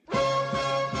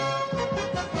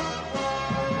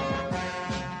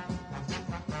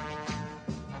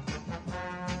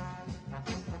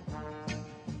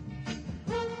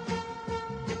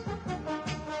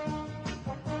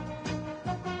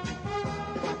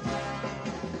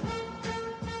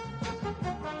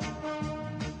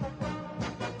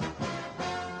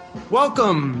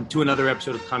Welcome to another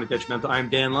episode of Conduct Detrimental. I'm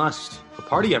Dan Lust. A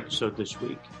party episode this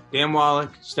week. Dan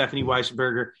Wallach, Stephanie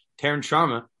Weissenberger, Taryn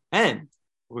Sharma, and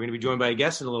we're going to be joined by a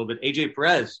guest in a little bit, AJ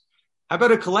Perez. How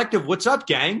about a collective what's up,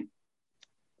 gang?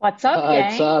 What's up, gang?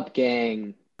 What's up,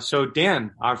 gang? So,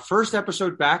 Dan, our first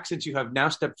episode back since you have now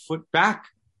stepped foot back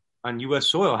on U.S.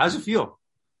 soil. How's it feel?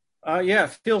 Yeah,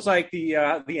 it feels like the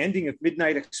ending of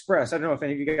Midnight Express. I don't know if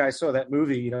any of you guys saw that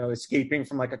movie, escaping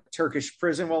from like a Turkish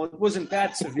prison. Well, it wasn't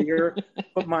that severe,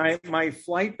 but my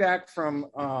flight back from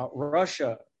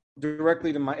Russia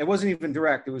directly to it wasn't even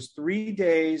direct. It was 3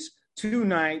 days, 2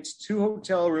 nights, 2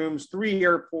 hotel rooms, 3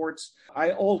 airports.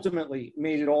 I ultimately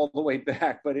made it all the way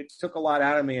back, but it took a lot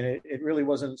out of me, and it really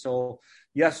wasn't until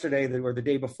yesterday or the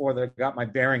day before that I got my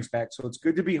bearings back. So it's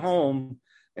good to be home.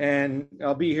 And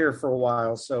I'll be here for a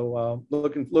while, so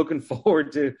looking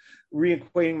forward to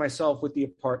reacquainting myself with the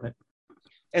apartment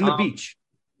and the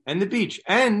beach,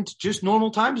 and just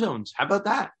normal time zones. How about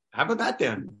that,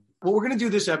 Dan? What we're going to do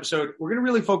this episode, we're going to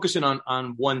really focus in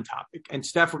on one topic. And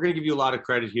Steph, we're going to give you a lot of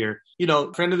credit here.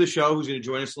 Friend of the show who's going to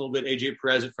join us a little bit, AJ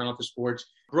Perez at Front Office Sports,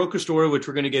 broke a story, which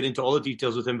we're going to get into all the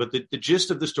details with him. But the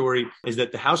gist of the story is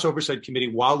that the House Oversight Committee,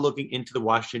 while looking into the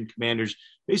Washington Commanders,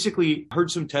 basically heard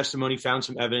some testimony, found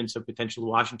some evidence of potential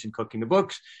Washington cooking the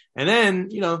books. And then,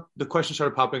 the question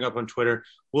started popping up on Twitter.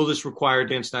 Will this require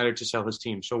Dan Snyder to sell his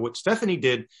team? So what Stephanie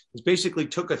did is basically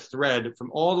took a thread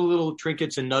from all the little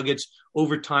trinkets and nuggets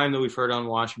over time that we've heard on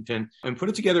Washington and put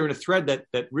it together in a thread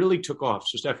that really took off.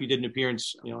 So Steph, you did an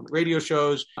appearance, on the radio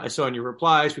shows. I saw in your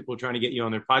replies, people trying to get you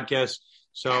on their podcast.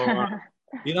 So,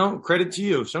 credit to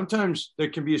you. Sometimes there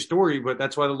can be a story, but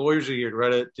that's why the lawyers are here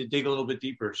to dig a little bit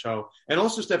deeper. So, and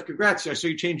also, Steph, congrats. I saw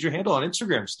you changed your handle on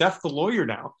Instagram. Steph the lawyer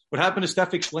now. What happened to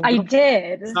Steph? Explain. I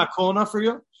did. It's not cool enough for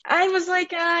you? I was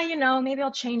like, maybe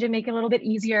I'll change it, make it a little bit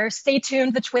easier. Stay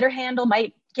tuned. The Twitter handle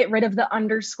might get rid of the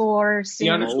underscore soon.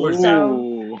 The underscore.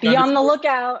 So be on the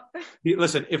lookout.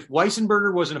 Listen, if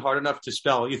Weissenberger wasn't hard enough to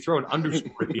spell, you throw an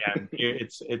underscore at the end.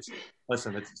 It's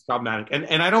problematic.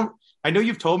 And I know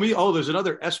you've told me, there's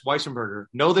another S Weissenberger.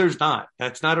 No, there's not.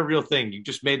 That's not a real thing. You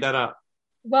just made that up.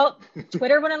 Well,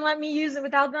 Twitter wouldn't let me use it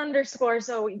without the underscore.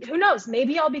 So who knows?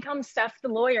 Maybe I'll become Steph the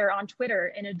lawyer on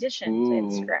Twitter in addition to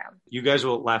Instagram. You guys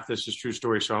will laugh. This is a true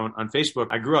story. So on Facebook,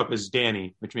 I grew up as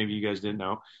Danny, which maybe you guys didn't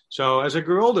know. So as I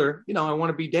grew older, I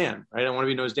want to be Dan, right? I want to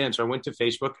be known as Dan. So I went to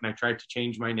Facebook and I tried to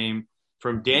change my name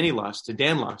from Danny Lust to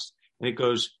Dan Lust. And it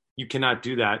goes, you cannot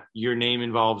do that. Your name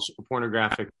involves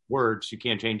pornographic words. You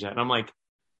can't change that. And I'm like,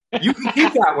 you can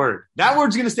keep that word. That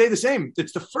word's going to stay the same.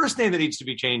 It's the first name that needs to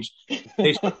be changed.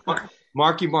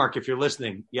 Mark, if you're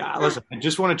listening. Yeah, listen, I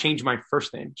just want to change my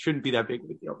first name. It shouldn't be that big of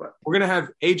a deal. But we're going to have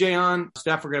AJ on.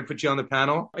 Steph, we're going to put you on the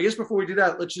panel. I guess before we do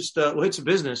that, let's just we'll hit some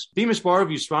business. Themis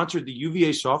Barview sponsored the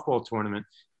UVA softball tournament.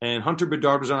 And Hunter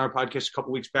Bedard was on our podcast a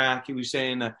couple weeks back. He was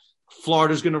saying that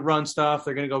Florida's going to run stuff.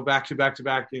 They're going to go back to back. They're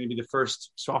going to be the first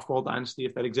softball dynasty,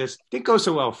 if that exists. Didn't go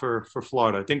so well for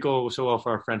Florida. Didn't go so well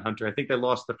for our friend Hunter. I think they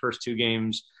lost the first 2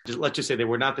 games. Let's just say they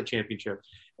were not the championship.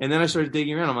 And then I started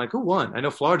digging around. I'm like, who won? I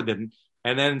know Florida didn't.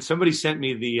 And then somebody sent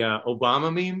me the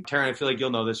Obama meme. Taryn, I feel like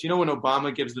you'll know this. When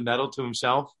Obama gives the medal to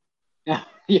himself? Yeah.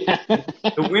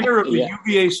 The winner of the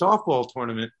UVA softball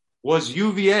tournament was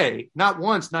UVA. Not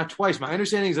once, not twice. My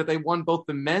understanding is that they won both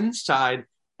the men's side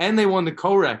and they won the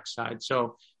co-rec side.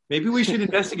 So maybe we should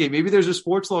investigate. Maybe there's a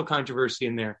sports law controversy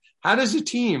in there. How does a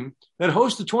team that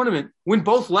hosts the tournament win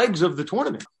both legs of the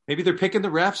tournament? Maybe they're picking the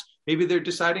refs. Maybe they're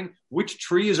deciding which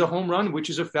tree is a home run,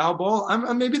 which is a foul ball.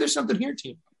 Maybe there's something here,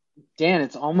 team. Dan,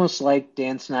 it's almost like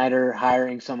Dan Snyder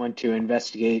hiring someone to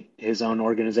investigate his own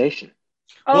organization.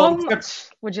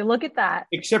 Would you look at that?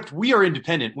 Except we are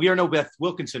independent. We are no Beth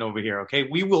Wilkinson over here, okay?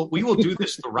 We will do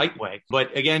this the right way.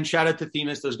 But again, shout out to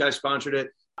Themis. Those guys sponsored it.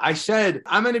 I said,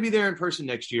 I'm going to be there in person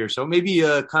next year. So maybe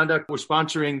Conduct, we're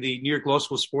sponsoring the New York Law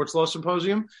School Sports Law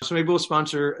Symposium. So maybe we'll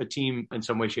sponsor a team in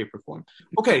some way, shape, or form.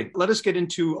 Okay, let us get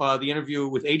into the interview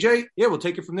with AJ. Yeah, we'll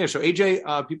take it from there. So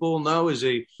AJ, people will know, is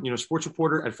a sports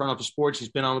reporter at Front Office Sports. He's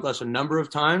been on with us a number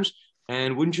of times.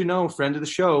 And wouldn't you know, friend of the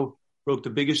show, broke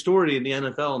the biggest story in the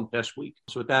NFL in the past week.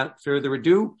 So without further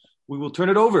ado, we will turn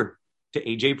it over to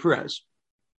AJ Perez.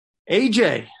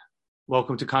 AJ,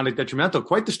 welcome to Conduct Detrimental.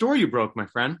 Quite the story you broke, my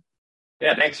friend.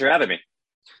 Yeah, thanks for having me.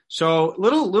 So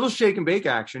little shake and bake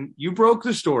action. You broke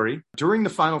the story during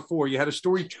the Final Four. You had a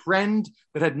story trend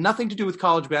that had nothing to do with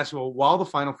college basketball while the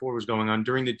Final Four was going on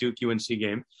during the Duke-UNC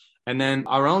game. And then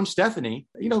our own Stephanie,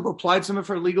 applied some of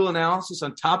her legal analysis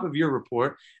on top of your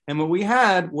report. And what we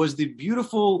had was the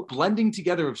beautiful blending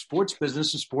together of sports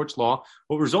business and sports law,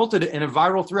 what resulted in a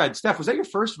viral thread. Steph, was that your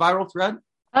first viral thread?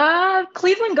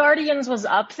 Cleveland Guardians was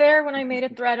up there when I made a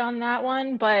thread on that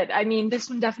one, but I mean, this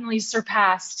one definitely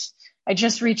surpassed. I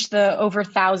just reached the over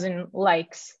 1,000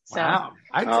 likes. So. Wow.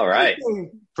 All right.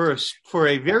 For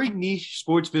a very niche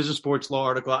sports business, sports law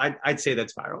article, I'd say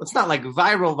that's viral. It's not like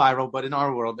viral, but in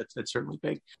our world, that's certainly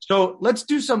big. So let's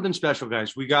do something special,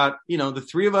 guys. We got, the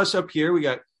three of us up here. We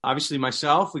got obviously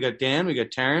myself, we got Dan, we got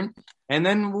Taryn, and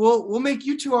then we'll make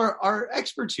you two our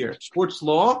experts here. Sports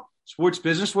law, sports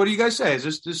business. What do you guys say?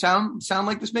 Does this sound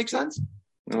like this makes sense?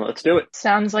 Well, let's do it.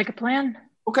 Sounds like a plan.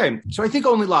 Okay, so I think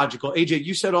only logical. AJ,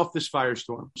 you set off this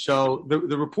firestorm. So the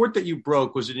report that you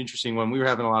broke was an interesting one. We were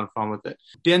having a lot of fun with it.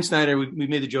 Dan Snyder, we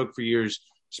made the joke for years,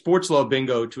 sports law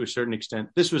bingo to a certain extent.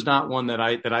 This was not one that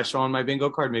I saw on my bingo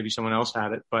card. Maybe someone else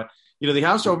had it. But, the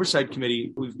House Oversight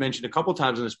Committee, we've mentioned a couple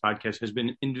times on this podcast, has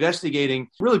been investigating,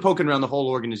 really poking around the whole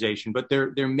organization. But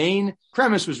their main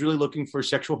premise was really looking for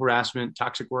sexual harassment,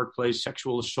 toxic workplace,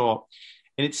 sexual assault.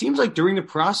 And it seems like during the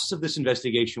process of this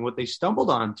investigation, what they stumbled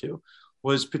onto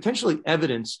was potentially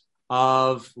evidence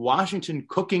of Washington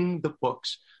cooking the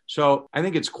books. So I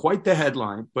think it's quite the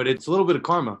headline, but it's a little bit of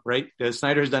karma, right?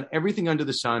 Snyder has done everything under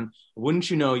the sun. Wouldn't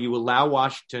you know, you allow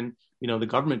Washington, the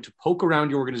government to poke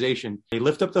around your organization. They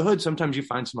lift up the hood. Sometimes you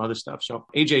find some other stuff. So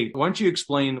AJ, why don't you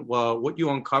explain what you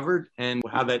uncovered and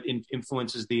how that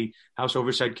influences the House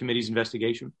Oversight Committee's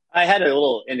investigation? I had a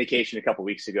little indication a couple of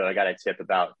weeks ago. I got a tip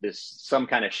about some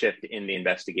kind of shift in the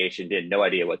investigation. Did no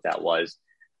idea what that was.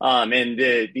 And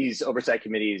these oversight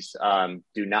committees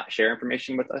do not share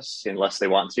information with us unless they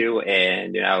want to.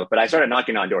 And, but I started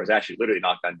knocking on doors. I actually literally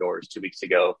knocked on doors 2 weeks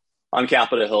ago on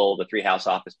Capitol Hill, the 3 House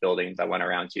office buildings. I went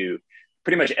around to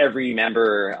pretty much every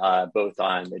member, both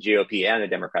on the GOP and the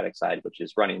Democratic side, which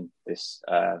is running this,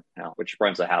 which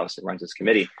runs the House and runs this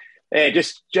committee. And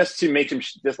just to make them,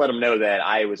 just let them know that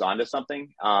I was onto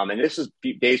something. And this was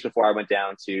days before I went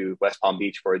down to West Palm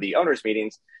Beach for the owners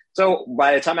meetings. So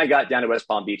by the time I got down to West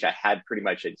Palm Beach, I had pretty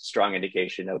much a strong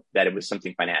indication that it was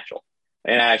something financial.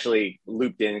 And I actually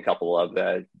looped in a couple of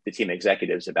the team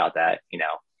executives about that,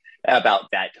 about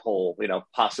that whole,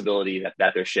 possibility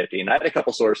that they're shifting. I had a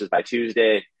couple sources by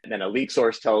Tuesday, and then a leak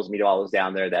source tells me while I was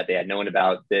down there that they had known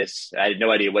about this. I had no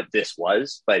idea what this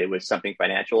was, but it was something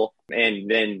financial.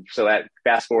 And then,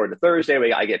 fast forward to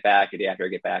Thursday, I get back. A day after I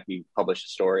get back, we published a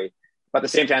story. But at the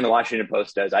same time, the Washington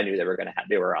Post does, I knew they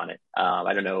were on it.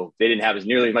 I don't know. They didn't have as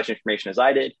nearly as much information as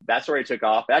I did. That story took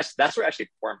off. That story actually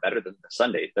performed better than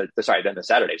than the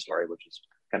Saturday story, which is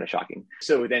kind of shocking.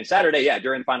 So then Saturday,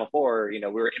 during the Final Four, we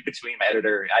were in between my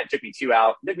editor. It took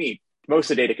me most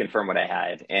of the day to confirm what I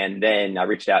had. And then I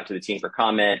reached out to the team for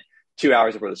comment 2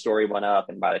 hours before the story went up.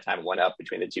 And by the time it went up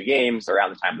between the two games, around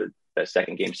the time the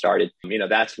second game started,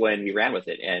 that's when we ran with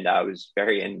it. And I was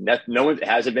no one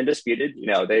hasn't been disputed.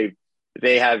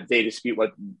 They dispute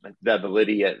what the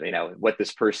validity of, what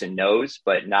this person knows,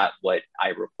 but not what I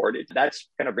reported. That's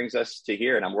kind of brings us to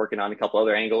here. And I'm working on a couple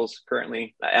other angles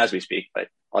currently as we speak, but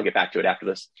I'll get back to it after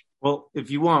this. Well, if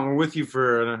you want, we're with you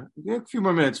for a few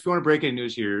more minutes. If you want to break any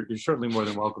news here, you're certainly more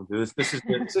than welcome to this.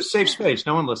 It's a safe space.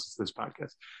 No one listens to this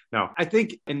podcast. No, I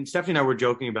think, and Stephanie and I were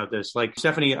joking about this. Like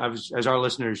Stephanie, as our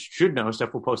listeners should know,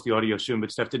 Steph will post the audio soon,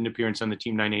 but Steph did an appearance on the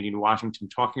Team 980 in Washington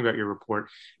talking about your report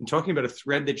and talking about a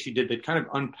thread that she did that kind of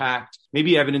unpacked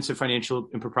maybe evidence of financial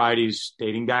improprieties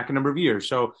dating back a number of years.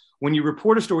 So when you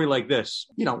report a story like this,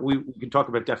 we can talk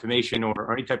about defamation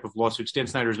or any type of lawsuit. Stan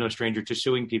Snyder is no stranger to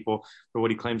suing people for what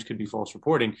he claims could be false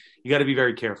reporting. You got to be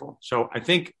very careful. So I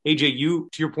think, AJ, to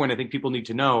your point, I think people need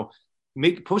to know,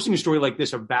 posting a story like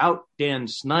this about Dan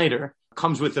Snyder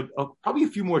comes with probably a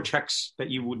few more checks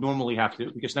that you would normally have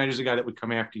to, because Snyder's a guy that would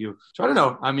come after you. So I don't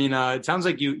know. I mean, it sounds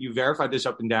like you verified this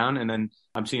up and down, and then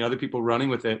I'm seeing other people running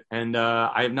with it. And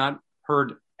I have not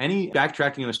heard any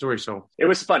backtracking in the story. So it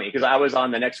was funny because I was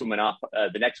on the Next Woman Up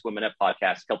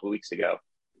podcast a couple of weeks ago,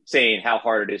 saying how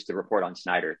hard it is to report on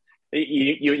Snyder.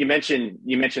 You mentioned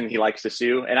he likes to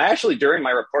sue, and I actually during my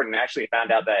reporting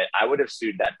found out that I would have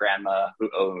sued that grandma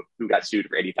who got sued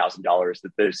for $80,000,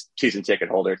 the season ticket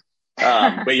holder.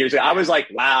 But years ago, I was like,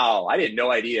 wow, I had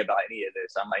no idea about any of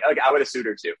this. I'm like, okay, I would have sued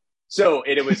her too. So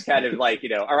it was kind of like,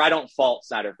 or I don't fault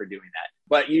Snyder for doing that,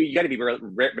 but you got to be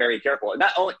very careful.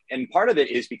 And part of it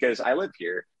is because I live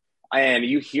here and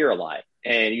you hear a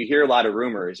lot of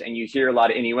rumors and you hear a lot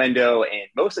of innuendo, and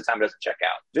most of the time it doesn't check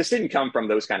out. This didn't come from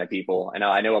those kind of people.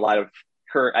 I know a lot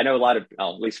of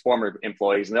at least former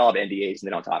employees, and they all have NDAs and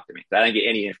they don't talk to me. So I didn't get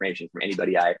any information from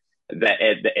anybody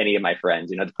any of my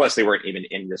friends, plus they weren't even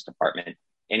in this department,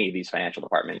 any of these financial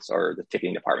departments or the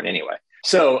ticketing department anyway.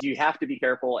 So you have to be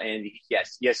careful. And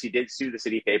yes, he did sue the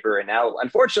city paper. And now,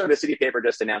 unfortunately, the city paper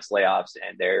just announced layoffs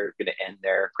and they're going to end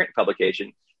their print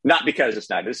publication. Not because of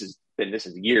Snyder. This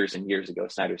is years and years ago.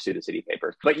 Snyder sued the city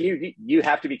paper, but you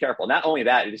have to be careful. Not only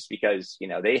that, it's because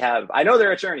I know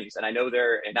their attorneys, and I know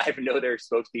their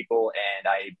spokespeople, and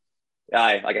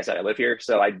I like I said, I live here,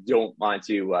 so I don't want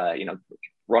to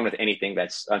run with anything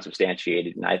that's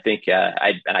unsubstantiated. And I think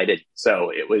I did.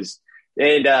 So it was,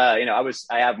 and I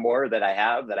have more that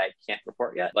I can't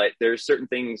report yet, but there's certain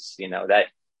things that.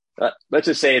 Let's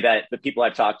just say that the people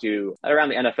I've talked to around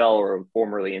the NFL or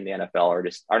formerly in the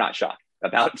NFL are not shocked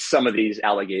about some of these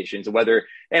allegations. Whether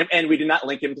and we did not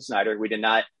link him to Snyder. We did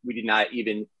not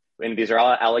even. And these are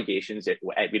all allegations.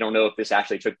 We don't know if this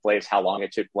actually took place, how long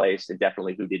it took place, and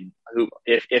definitely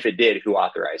if it did, who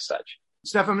authorized such.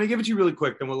 Steph, I'm going to give it to you really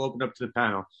quick, then we'll open up to the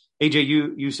panel. AJ,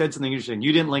 you said something interesting.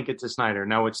 You didn't link it to Snyder.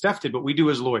 Now, what Steph did, what we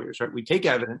do as lawyers, right? We take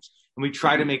evidence and we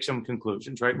try to make some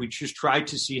conclusions, right? We just try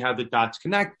to see how the dots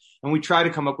connect, and we try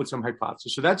to come up with some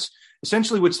hypothesis. So that's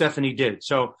essentially what Stephanie did.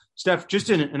 So, Steph,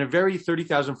 just in a very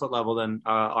 30,000-foot level, then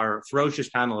our ferocious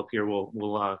panel up here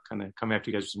will kind of come after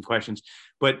you guys with some questions.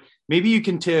 But maybe you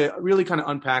can really kind of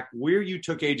unpack where you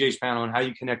took AJ's panel and how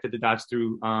you connected the dots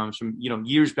through some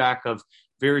years back of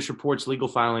various reports, legal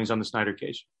filings on the Snyder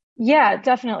case. Yeah,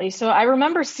 definitely. So I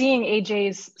remember seeing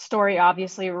AJ's story,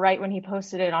 obviously, right when he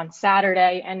posted it on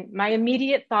Saturday. And my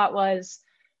immediate thought was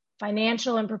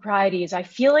financial improprieties. I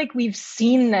feel like we've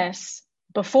seen this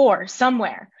before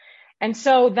somewhere. And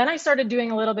so then I started doing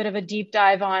a little bit of a deep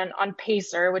dive on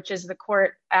PACER, which is the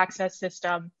court access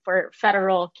system for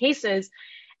federal cases.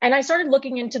 And I started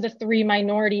looking into the 3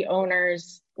 minority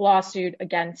owners lawsuit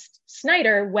against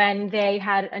Snyder when they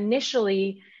had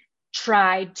initially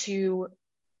tried to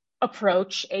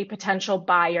approach a potential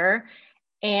buyer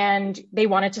and they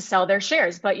wanted to sell their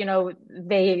shares. But,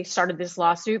 they started this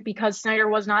lawsuit because Snyder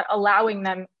was not allowing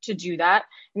them to do that.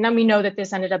 And then we know that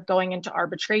this ended up going into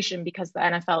arbitration because the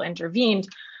NFL intervened.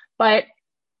 But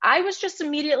I was just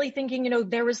immediately thinking,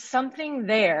 there was something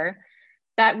there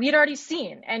that we'd already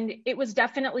seen. And it was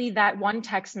definitely that one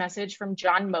text message from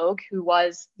John Moog, who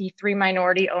was the 3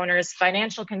 minority owners'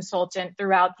 financial consultant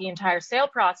throughout the entire sale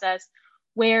process,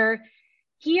 where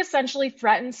he essentially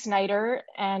threatened Snyder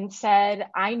and said,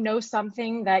 I know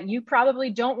something that you probably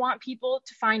don't want people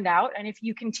to find out. And if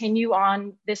you continue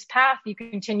on this path, you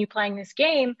continue playing this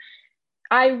game,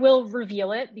 I will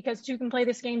reveal it because you can play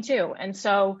this game too. And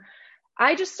so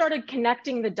I just started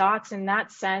connecting the dots in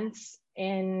that sense,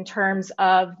 in terms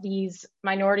of these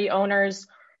minority owners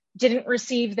didn't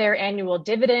receive their annual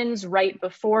dividends right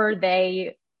before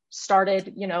they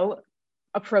started,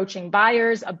 approaching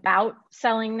buyers about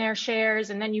selling their shares.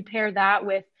 And then you pair that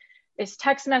with this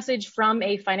text message from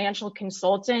a financial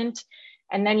consultant.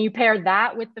 And then you pair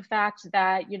that with the fact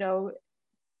that,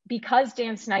 because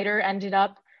Dan Snyder ended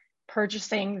up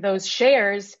purchasing those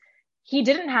shares, he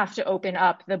didn't have to open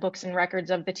up the books and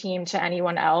records of the team to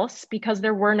anyone else because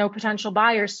there were no potential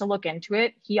buyers to look into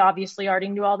it. He obviously already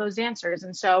knew all those answers.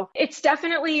 And so it's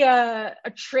definitely a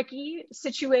tricky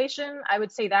situation. I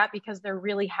would say that because there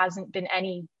really hasn't been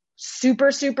any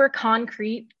super, super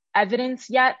concrete evidence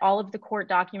yet. All of the court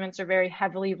documents are very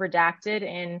heavily redacted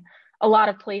in a lot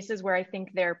of places where I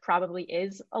think there probably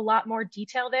is a lot more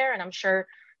detail there. And I'm sure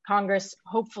Congress,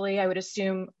 hopefully, I would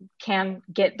assume, can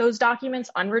get those documents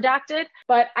unredacted.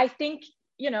 But I think,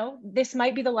 this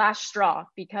might be the last straw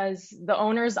because the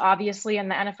owners, obviously, and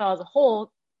the NFL as a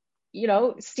whole,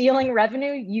 stealing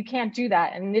revenue, you can't do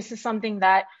that. And this is something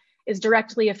that is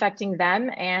directly affecting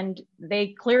them, and they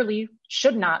clearly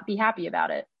should not be happy about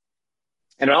it.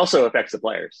 And it also affects the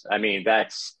players. I mean,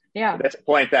 that's a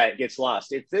point that gif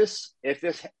this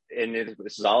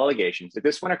is all allegations, if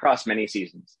this went across many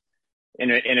seasons, and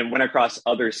it went across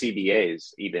other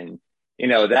CBAs even,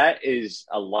 that is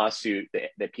a lawsuit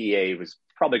that PA was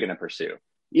probably going to pursue.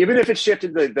 Even if it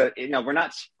shifted we're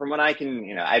not, from what I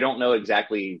can, I don't know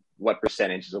exactly what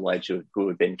percentage is alleged who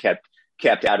have been kept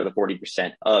out of the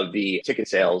 40% of the ticket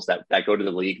sales that go to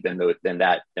the league, then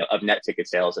that of net ticket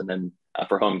sales, and then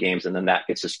for home games, and then that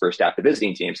gets dispersed out to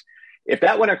visiting teams. If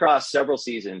that went across several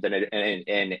seasons and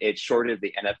it shorted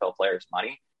the NFL players'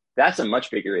 money, that's a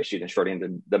much bigger issue than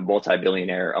shorting the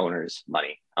multi-billionaire owners'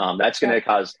 money. That's going to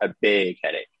cause a big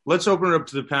headache. Let's open it up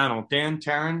to the panel. Dan,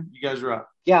 Taryn, you guys are up.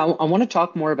 Yeah, I want to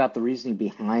talk more about the reasoning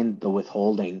behind the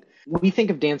withholding. When we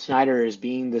think of Dan Snyder as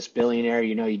being this billionaire,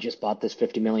 he just bought this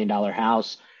 $50 million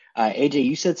house. AJ,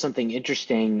 you said something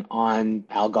interesting on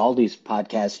Al Galdi's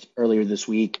podcast earlier this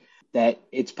week, that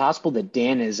it's possible that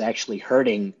Dan is actually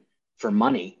hurting for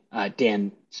money.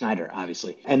 Dan Snyder,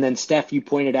 obviously. And then, Steph, you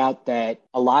pointed out that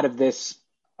a lot of this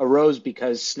arose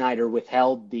because Snyder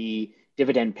withheld the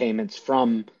dividend payments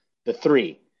from the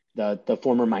 3, the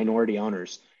former minority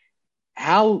owners.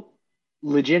 How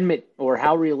legitimate or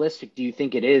how realistic do you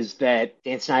think it is that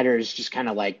Dan Snyder is just kind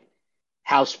of like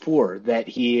house poor, that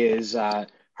he is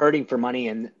hurting for money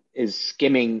and is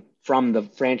skimming from the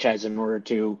franchise in order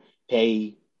to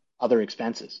pay other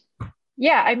expenses?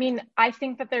 Yeah, I mean, I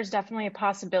think that there's definitely a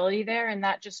possibility there. And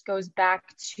that just goes back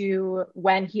to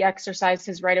when he exercised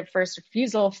his right of first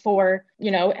refusal for,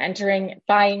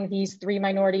 buying these three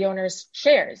minority owners'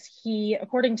 shares. He,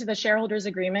 according to the shareholders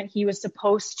agreement, he was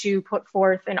supposed to put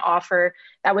forth an offer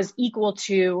that was equal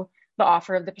to the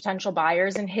offer of the potential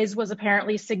buyers. And his was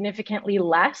apparently significantly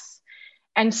less.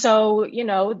 And so,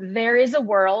 there is a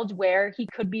world where he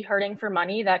could be hurting for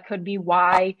money. That could be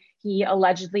why he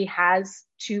allegedly has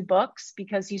two books,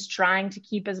 because he's trying to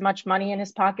keep as much money in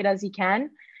his pocket as he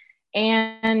can.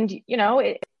 And,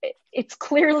 it's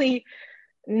clearly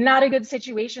not a good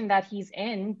situation that he's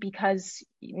in, because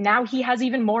now he has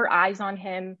even more eyes on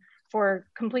him for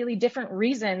completely different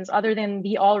reasons other than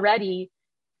the already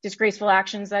disgraceful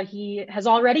actions that he has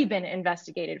already been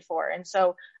investigated for. And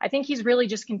so I think he's really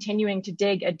just continuing to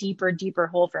dig a deeper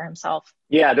hole for himself.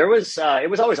 Yeah, there was. It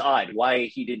was always odd why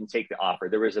he didn't take the offer.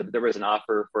 There was an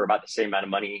offer for about the same amount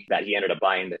of money that he ended up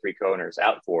buying the three co-owners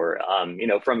out for.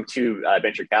 From two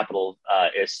venture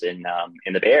capitalists in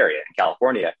the Bay Area in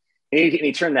California. And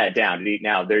he turned that down. You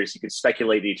could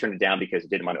speculate that he turned it down because he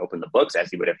didn't want to open the books,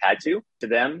 as he would have had to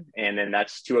them. And then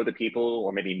that's two other people,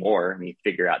 or maybe more. And you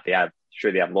figure out they have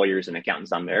lawyers and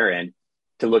accountants on their end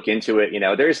to look into it.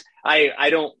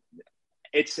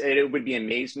 It would be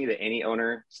amaze me that any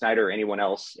owner, Snyder or anyone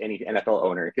else, any NFL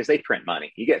owner, because they print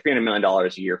money. You get $300 million a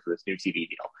year for this new TV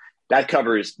deal. That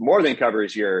more than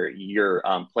covers your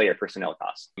player personnel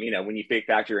costs. When you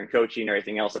factor in coaching and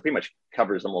everything else, it pretty much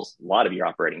covers almost a lot of your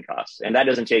operating costs. And that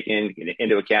doesn't take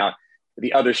into account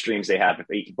the other streams they have,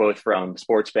 both from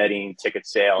sports betting, ticket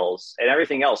sales, and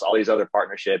everything else, all these other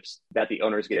partnerships that the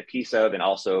owners get a piece of. And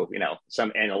also,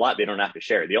 a lot they don't have to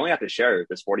share. They only have to share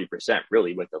this 40%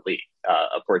 really with the league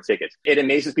for tickets. It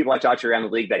amazes people I talk to around the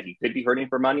league that he could be hurting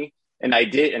for money. And I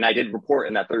did report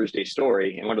in that Thursday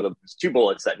story, and one of the two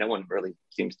bullets that no one really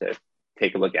seems to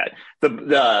take a look at.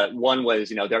 The one was,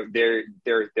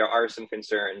 there are some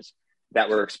concerns that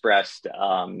were expressed,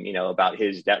 about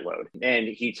his debt load. And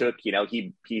he took, he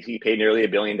paid nearly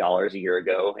 $1 billion a year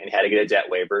ago and had to get a debt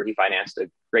waiver. He financed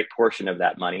a great portion of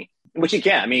that money, which he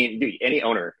can. I mean, dude, any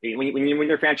owner, when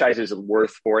your franchise is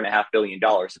worth $4.5 billion,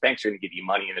 the banks are going to give you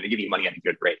money, and they're going to give you money at a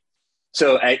good rate.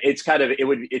 So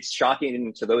it's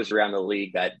shocking to those around the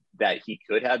league that he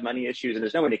could have money issues. And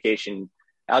there's no indication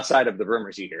outside of the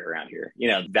rumors you hear around here,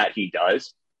 that he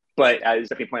does. But as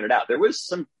Stephanie pointed out, there was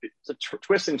some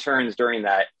twists and turns during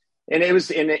that. And it was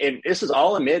this is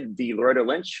all amid the Loretta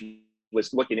Lynch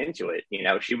was looking into it.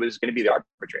 She was going to be the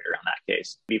arbitrator on that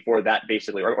case before that,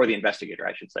 basically, or the investigator,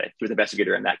 I should say. She was the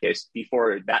investigator in that case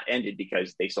before that ended,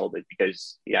 because they sold it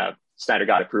because Snyder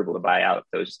got approval to buy out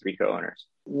those three co-owners.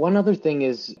 One other thing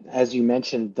is, as you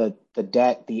mentioned, the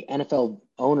debt, the NFL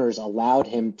owners allowed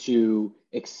him to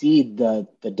exceed the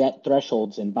debt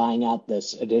thresholds in buying out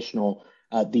this additional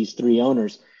these three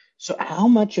owners. So how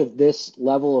much of this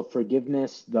level of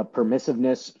forgiveness, the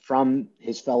permissiveness from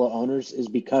his fellow owners, is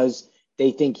because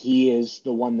they think he is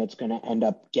the one that's going to end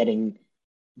up getting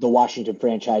the Washington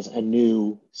franchise a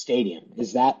new stadium?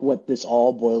 Is that what this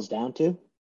all boils down to?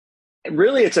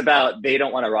 Really, it's about they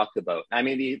don't want to rock the boat. I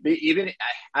mean,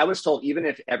 I was told, even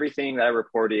if everything that I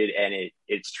reported and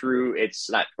it's true, it's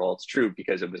not, well, it's true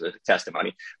because it was a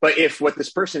testimony. But if what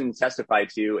this person testified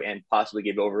to and possibly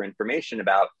gave over information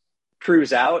about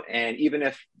proves out, and even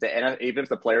if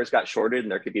the players got shorted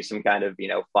and there could be some kind of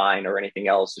fine or anything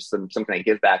else, or some kind of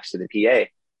givebacks to the PA,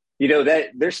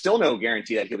 that there's still no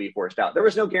guarantee that he'll be forced out. There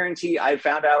was no guarantee. I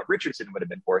found out Richardson would have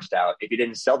been forced out if he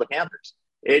didn't sell the Panthers.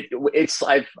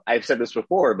 I've said this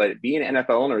before, but being an NFL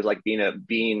owner is like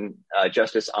being a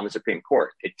justice on the Supreme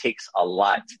Court. It takes a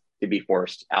lot to be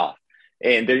forced out,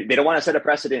 and they don't want to set a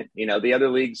precedent. The other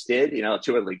leagues did.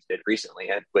 Two other leagues did recently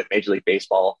with Major League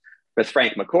Baseball with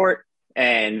Frank McCourt,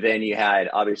 and then you had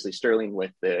obviously Sterling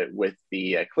with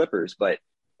the Clippers, but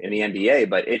in the NBA.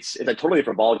 But it's a totally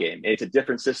different ballgame. It's a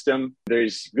different system.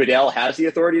 Goodell has the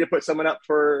authority to put someone up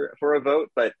for a vote,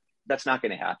 but that's not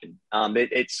going to happen.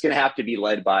 It's going to have to be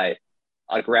led by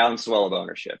a groundswell of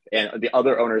ownership, and the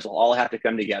other owners will all have to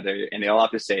come together, and they all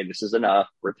have to say, this is enough.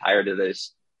 We're tired of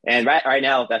this. And right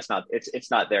now, it's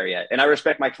not there yet. And I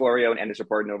respect Mike Florio and his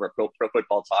reporting over Pro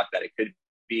Football Talk that it could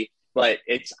be, but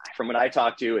it's, from what I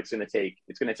talked to, it's going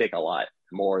to take a lot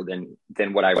more than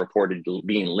what I reported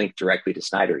being linked directly to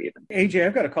Snyder even. AJ,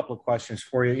 I've got a couple of questions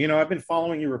for you. You know, I've been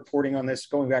following your reporting on this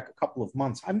going back a couple of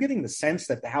months. I'm getting the sense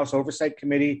that the House Oversight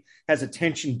Committee has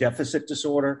attention deficit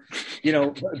disorder. You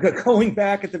know, going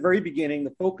back at the very beginning,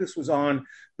 the focus was on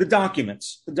the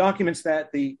documents that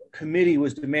the committee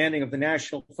was demanding of the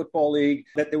National Football League,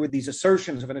 that there were these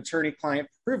assertions of an attorney-client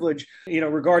privilege, you know,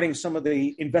 regarding some of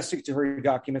the investigatory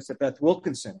documents that Beth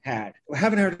Wilkinson had. We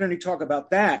haven't heard any talk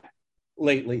about that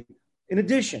lately. In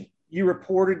addition, you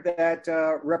reported that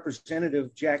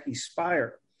Representative Jackie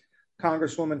Speier,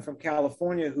 Congresswoman from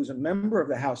California, who's a member of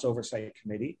the House Oversight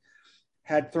Committee,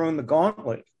 had thrown the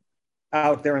gauntlet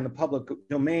out there in the public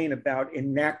domain about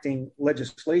enacting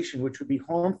legislation which would be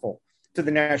harmful to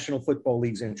the National Football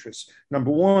League's interests.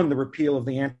 Number one, the repeal of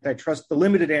the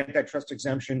limited antitrust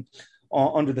exemption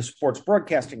under the Sports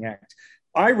Broadcasting Act.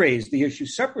 I raised the issue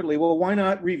separately. Well, why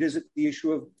not revisit the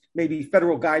issue of maybe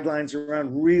federal guidelines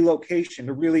around relocation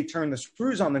to really turn the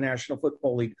screws on the National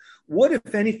Football League? What,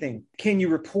 if anything, can you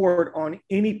report on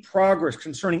any progress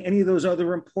concerning any of those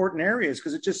other important areas?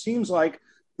 Because it just seems like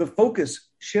the focus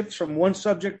shifts from one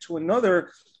subject to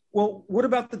another. Well, what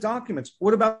about the documents?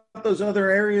 What about those other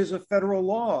areas of federal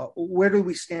law? Where do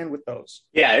we stand with those?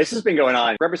 Yeah, this has been going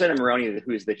on. Representative Maroney,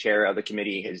 who's the chair of the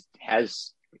committee,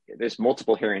 there's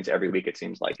multiple hearings every week, it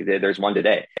seems like. There's one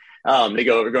today.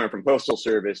 We're going from Postal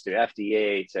Service to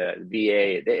FDA to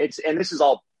VA.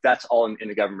 That's all in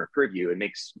the government purview. It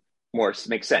makes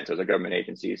sense. Those are government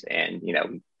agencies, and you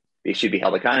know, they should be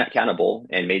held accountable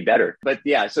and made better. But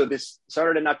yeah, so this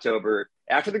started in October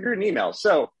after the Gruden emails.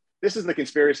 So this is the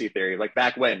conspiracy theory. Like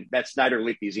back when Beth Snyder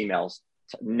leaked these emails,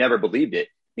 never believed it,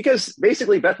 because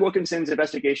basically Beth Wilkinson's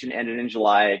investigation ended in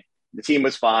July. The team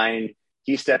was fined.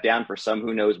 He stepped down for some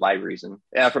who knows why reason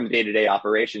from day-to-day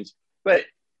operations. But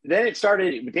then it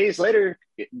started days later.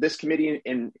 This committee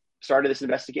started this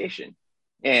investigation,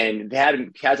 and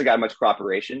hasn't got much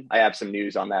cooperation. I have some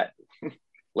news on that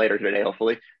later today,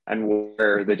 hopefully, and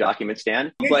where the documents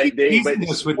stand. But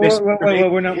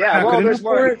we're not. Yeah, well, there's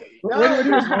more.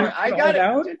 There's more. I got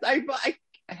it.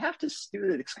 I have to do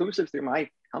the exclusive through my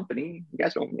company. You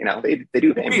guys don't, you know, they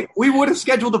do pay me. We would have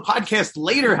scheduled the podcast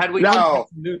later had we. No.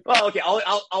 Well, okay.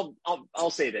 I'll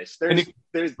say this.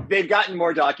 They've gotten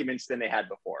more documents than they had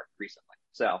before recently.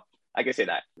 So I can say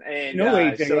that. And no,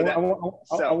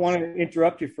 I want to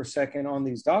interrupt you for a second on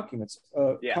these documents.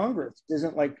 Congress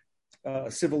isn't like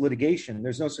civil litigation.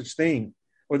 There's no such thing,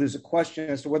 or there's a question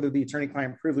as to whether the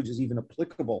attorney-client privilege is even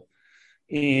applicable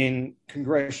in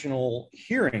congressional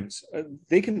hearings.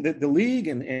 The league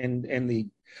and the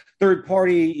third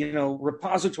party, you know,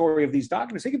 repository of these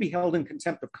documents, they can be held in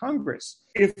contempt of Congress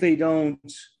if they don't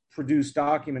produce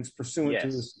documents pursuant to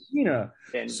the subpoena.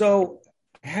 So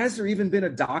has there even been a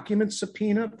document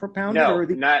subpoena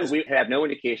propounded? No, we have no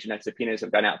indication that subpoenas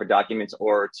have gone out for documents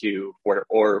or to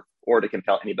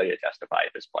compel anybody to testify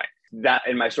at this point. That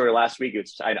in my story last week,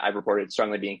 I reported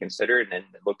strongly being considered, and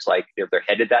it looks like they're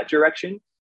headed that direction.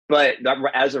 But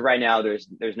as of right now, there's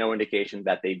no indication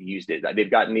that they've used it. They've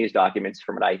gotten these documents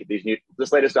from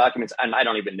this latest documents, and I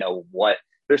don't even know what.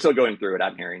 They're still going through it.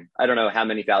 I'm hearing. I don't know how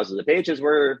many thousands of pages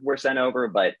were sent over,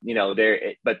 but you know,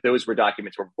 but those were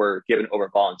documents were given over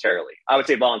voluntarily. I would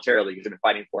say voluntarily because they've been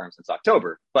fighting for them since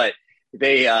October. But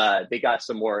they got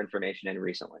some more information in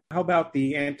recently. How about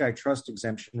the antitrust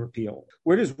exemption repeal?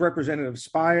 Where does Representative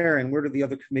Speier and where do the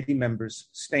other committee members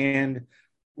stand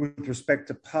with respect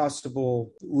to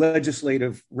possible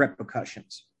legislative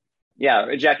repercussions?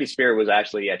 Yeah, Jackie Speier was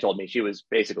actually told me, she was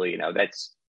basically, you know,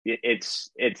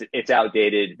 it's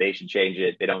outdated. They should change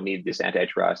it. They don't need this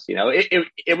antitrust. You know,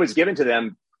 it was given to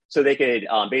them so they could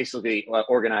basically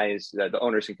organize, the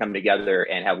owners can come together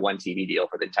and have one TV deal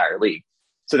for the entire league.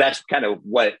 So that's kind of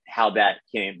how that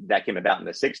came about in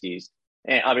the 60s.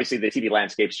 And obviously the TV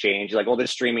landscape's changed. Like, well, they're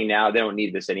streaming now. They don't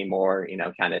need this anymore, you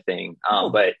know, kind of thing.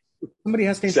 But somebody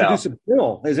has to introduce a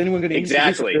bill. Is anyone going to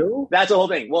introduce a bill? That's the whole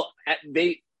thing. Well,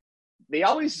 they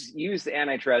always use the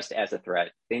antitrust as a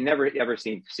threat. They never ever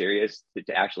seem serious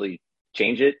to actually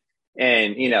change it.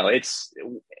 And you know,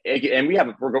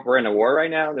 we're in a war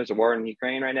right now. There's a war in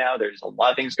Ukraine right now. There's a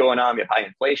lot of things going on. We have high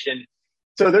inflation.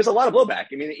 So there's a lot of blowback.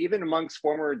 I mean, even amongst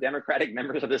former Democratic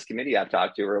members of this committee I've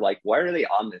talked to are like, why are they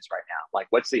on this right now? Like,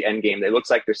 what's the end game? It looks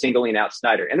like they're singling out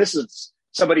Snyder. And this is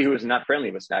somebody who is not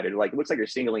friendly with Snyder. Like, it looks like they're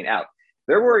singling out.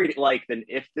 They're worried, like, then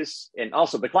if this, and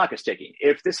also the clock is ticking.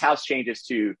 If this House changes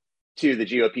to the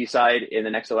GOP side in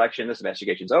the next election, this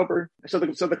investigation's over. So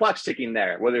the clock's ticking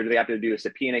there. Whether they have to do a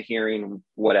subpoena hearing,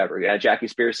 whatever. Yeah, Jackie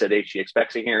Speier said she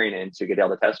expects a hearing and to get able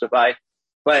to testify.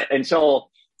 But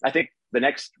until I think the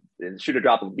next should have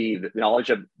dropped would be the knowledge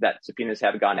of that subpoenas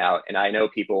have gone out. And I know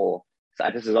people,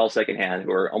 this is all secondhand,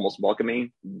 who are almost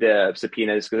welcoming the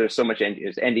subpoenas because there's so much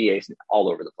NDAs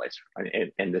all over the place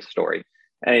in this story.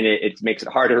 And it makes it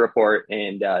hard to report.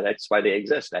 And that's why they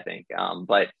exist, I think.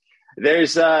 But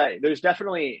there's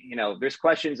definitely, there's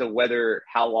questions of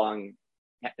how long,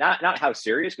 not how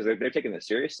serious, because they're taking this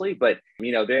seriously, but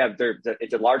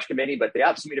it's a large committee, but they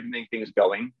have some things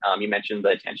going. You mentioned the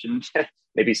attention,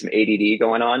 maybe some ADD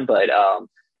going on, but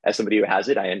as somebody who has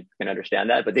it, I can understand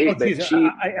that. But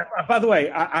by the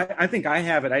way, I think I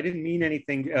have it. I didn't mean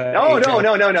anything. No.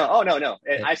 Oh, no.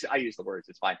 I use the words.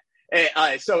 It's fine.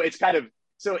 So it's kind of.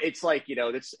 So it's like,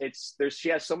 she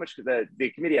has so much,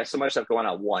 the committee has so much stuff going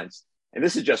on at once. And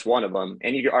this is just one of them.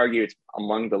 And you could argue it's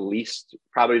among the least,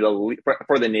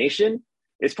 for the nation,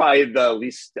 it's probably the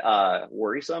least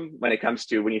worrisome when it comes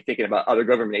to when you're thinking about other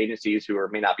government agencies who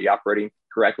may not be operating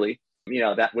correctly,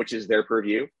 that which is their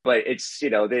purview. But it's,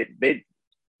 people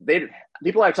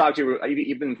I've talked to,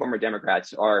 even former Democrats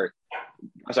who are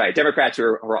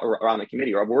around the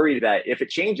committee are worried that if it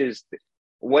changes,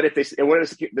 what if this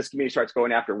committee starts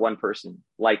going after one person,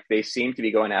 like they seem to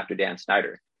be going after Dan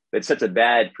Snyder? That sets a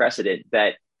bad precedent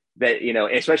that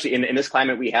especially in this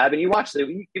climate we have. And if you watch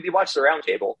the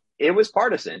roundtable, it was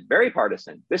partisan, very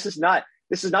partisan. This is not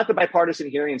the bipartisan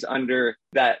hearings under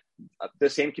that the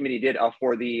same committee did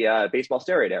for the baseball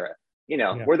steroid era.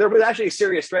 Where there was actually a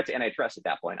serious threat to antitrust at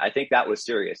that point. I think that was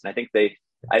serious, and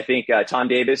I think Tom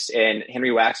Davis and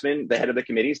Henry Waxman, the head of the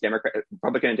committees,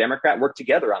 Republican and Democrat, worked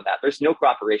together on that. There's no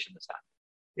cooperation this time.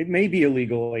 It may be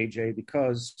illegal, AJ,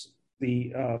 because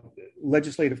the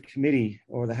legislative committee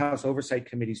or the House Oversight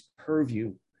Committee's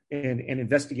purview and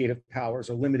investigative powers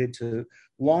are limited to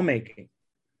lawmaking,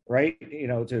 right?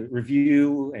 To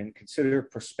review and consider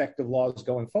prospective laws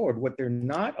going forward. What they're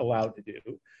not allowed to do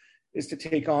is to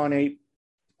take on a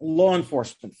law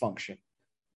enforcement function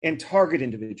and target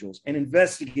individuals and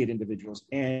investigate individuals.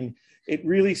 And it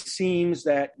really seems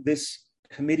that this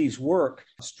committee's work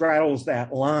straddles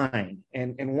that line.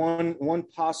 And one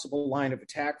possible line of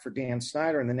attack for Dan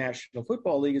Snyder and the National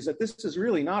Football League is that this is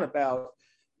really not about,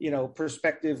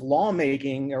 prospective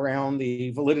lawmaking around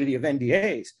the validity of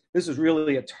NDAs. This is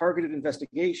really a targeted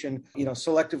investigation,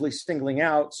 selectively singling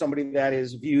out somebody that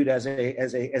is viewed as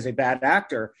a bad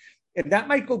actor. And that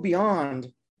might go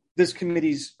beyond this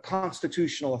committee's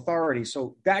constitutional authority.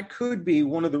 So that could be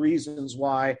one of the reasons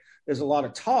why there's a lot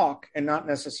of talk and not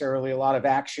necessarily a lot of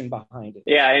action behind it.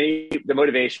 Yeah, and the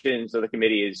motivations of the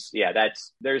committee is,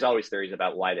 there's always theories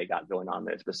about why they got going on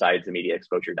this, besides the media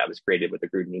exposure that was created with the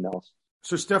Gruden emails.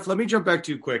 So, Steph, let me jump back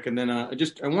to you quick, and then I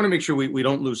want to make sure we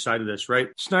don't lose sight of this, right?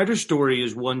 Snyder's story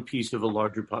is one piece of a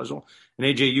larger puzzle. And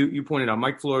AJ, you pointed out,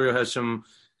 Mike Florio has some,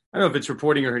 I don't know if it's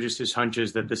reporting or just his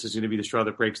hunches that this is going to be the straw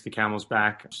that breaks the camel's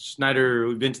back. Snyder,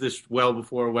 we've been to this well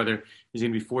before, whether he's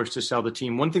going to be forced to sell the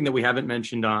team. One thing that we haven't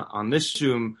mentioned on this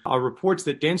Zoom are reports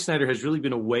that Dan Snyder has really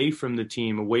been away from the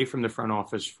team, away from the front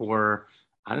office for,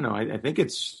 I don't know, I think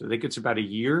it's about a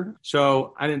year.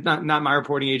 So not my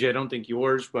reporting, AJ, I don't think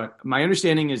yours, but my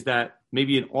understanding is that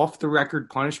maybe an off-the-record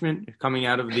punishment coming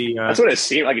out of the... That's what it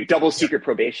seemed like, a double secret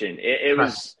probation. It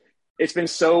was... It's been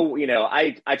so,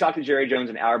 I talked to Jerry Jones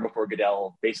an hour before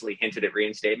Goodell basically hinted at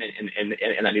reinstatement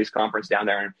in a news conference down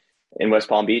there in West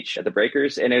Palm Beach at the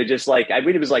Breakers. And it was just like,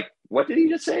 it was like, what did he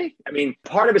just say? I mean,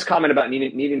 part of his comment about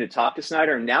needing to talk to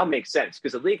Snyder now makes sense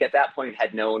because the league at that point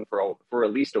had known for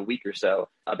at least a week or so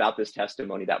about this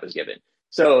testimony that was given.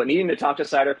 So needing to talk to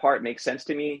Snyder part makes sense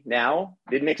to me now.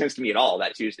 Didn't make sense to me at all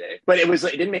that Tuesday. But it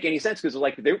didn't make any sense because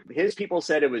his people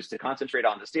said it was to concentrate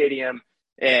on the stadium.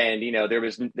 And, there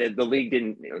was the league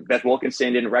didn't, Beth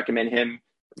Wilkinson didn't recommend him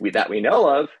that we know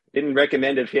of, didn't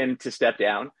recommend of him to step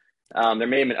down. There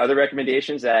may have been other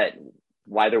recommendations that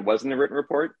why there wasn't a written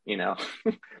report,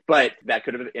 but that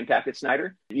could have impacted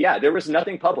Snyder. Yeah, there was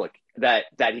nothing public that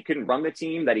he couldn't run the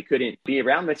team, that he couldn't be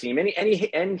around the team.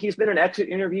 And he's been in exit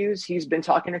interviews. He's been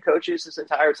talking to coaches this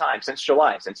entire time since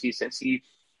July,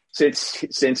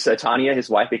 since Tanya,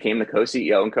 his wife, became the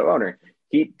co-CEO and co-owner.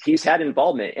 He's had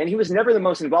involvement, and he was never the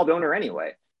most involved owner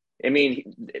anyway. I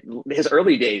mean, his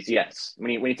early days, yes.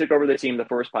 When he took over the team the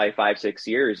first probably 5-6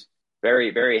 years,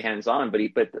 very, very hands-on.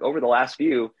 But over the last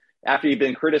few, after he'd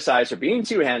been criticized for being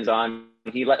too hands-on,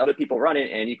 he let other people run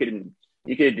it, and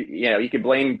you could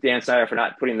blame Dan Snyder for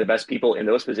not putting the best people in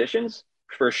those positions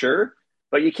for sure.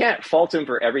 But you can't fault him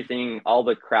for everything, all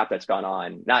the crap that's gone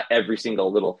on, not every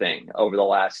single little thing over the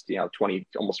last, 20,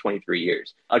 almost 23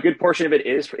 years. A good portion of it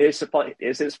is his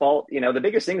fault. The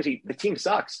biggest thing is the team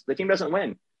sucks. The team doesn't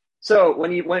win. So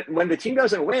when the team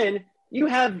doesn't win, you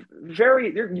have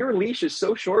your leash is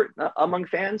so short among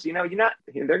fans. They're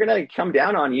going to come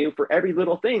down on you for every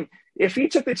little thing. If he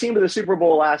took the team to the Super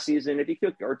Bowl last season, if he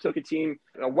took a team,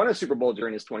 won a Super Bowl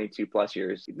during his 22 plus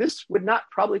years, this would not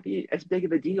probably be as big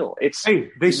of a deal.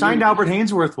 They signed Albert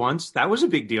Hainsworth once. That was a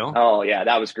big deal. Oh yeah,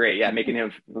 that was great. Yeah, making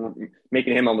him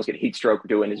almost get heat stroke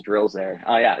doing his drills there.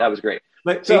 Oh yeah, that was great.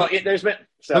 But there's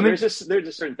just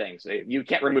certain things you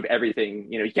can't remove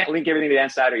everything. You can't link everything to Dan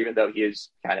Snyder, even though he is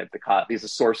kind of he's a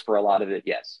source for a lot of it.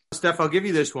 Yes, Steph, I'll give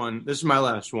you this one. This is my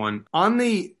last one on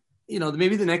the.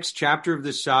 Maybe the next chapter of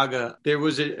this saga. There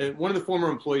was one of the former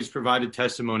employees provided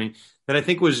testimony that I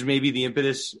think was maybe the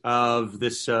impetus of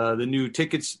this the new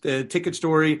ticket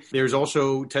story. There's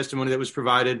also testimony that was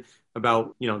provided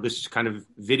about this kind of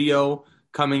video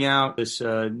coming out, this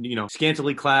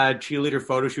scantily clad cheerleader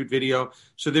photo shoot video.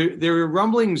 So there are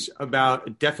rumblings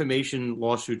about defamation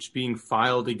lawsuits being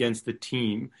filed against the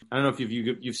team. I don't know if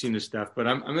you've seen this stuff, but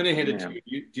I'm going to hand it to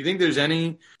you. Do you think there's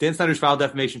any? Dan Snyder's filed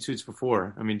defamation suits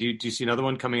before. I mean, do you see another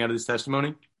one coming out of this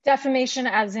testimony? Defamation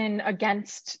as in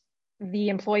against the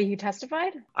employee who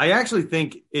testified? I actually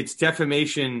think it's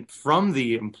defamation from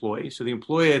the employee. So the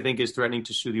employee, I think, is threatening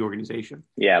to sue the organization.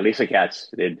 Yeah, Lisa Katz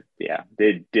did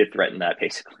threaten that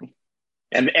basically,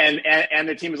 and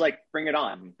the team was like, "Bring it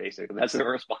on!" Basically, that's their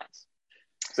response.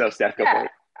 So Steph, go for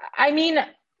it. I mean,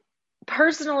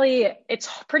 personally, it's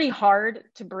pretty hard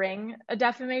to bring a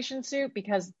defamation suit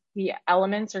because the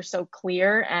elements are so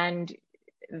clear, and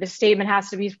the statement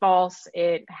has to be false.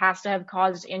 It has to have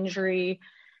caused injury.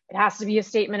 It has to be a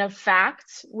statement of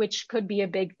fact, which could be a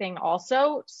big thing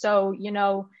also. So,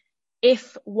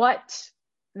 if what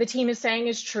the team is saying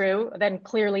is true, then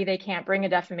clearly they can't bring a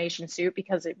defamation suit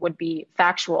because it would be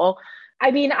factual.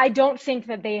 I mean, I don't think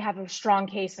that they have a strong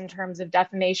case in terms of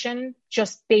defamation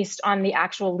just based on the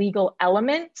actual legal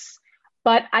elements.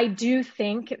 But I do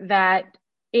think that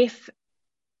if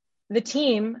the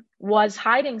team was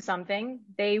hiding something,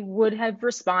 they would have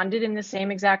responded in the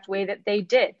same exact way that they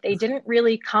did. They didn't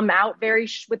really come out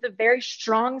with a very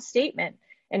strong statement,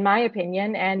 in my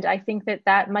opinion. And I think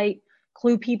that might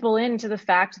clue people into the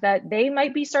fact that they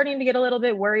might be starting to get a little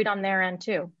bit worried on their end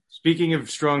too. Speaking of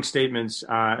strong statements,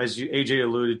 as AJ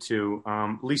alluded to,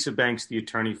 Lisa Banks, the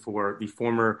attorney for the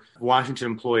former Washington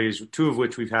employees, two of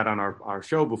which we've had on our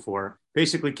show before,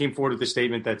 basically came forward with a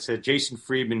statement that said Jason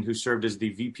Friedman, who served as the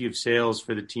VP of sales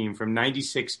for the team from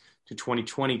 96 to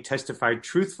 2020, testified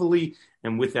truthfully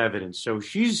and with evidence. So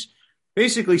she's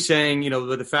basically saying,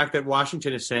 the fact that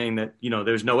Washington is saying that,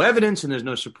 there's no evidence and there's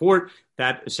no support,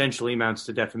 that essentially amounts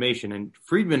to defamation. And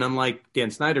Friedman, unlike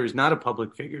Dan Snyder, is not a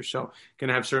public figure. So can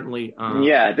have certainly.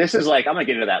 This is I'm going to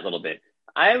get into that a little bit.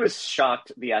 I was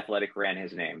shocked The Athletic ran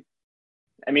his name.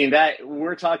 I mean, that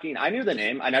we're talking, I knew the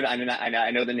name. I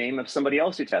know the name of somebody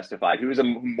else who testified, who was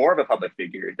more of a public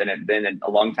figure than a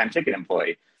longtime ticket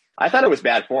employee. I thought it was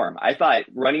bad form. I thought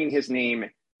running his name,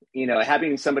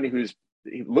 having somebody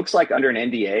he looks like under an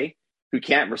NDA who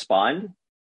can't respond,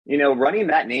 running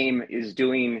that name is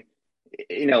doing,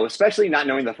 especially not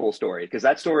knowing the full story, because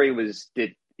that story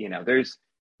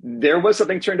there was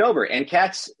something turned over, and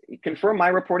Katz confirmed my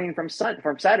reporting from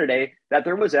Saturday that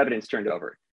there was evidence turned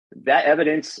over. That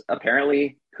evidence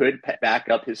apparently could back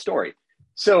up his story.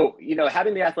 So,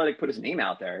 having The Athletic put his name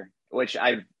out there, which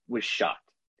I was shocked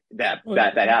that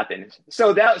happened.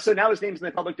 So now his name's in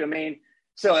the public domain.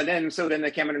 So then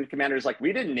the commander's like,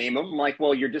 we didn't name him. I'm like,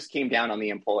 well, you just came down on the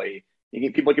employee.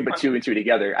 People can put two and two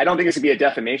together. I don't think this would be a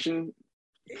defamation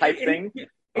type thing.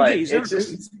 But he's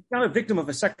not a victim of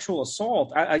a sexual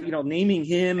assault. Naming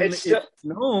him, it's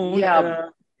known. Yeah,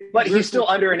 but he's still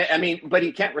under but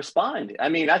he can't respond. I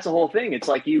mean, that's the whole thing. It's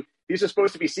like these are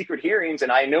supposed to be secret hearings,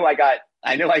 and I know I got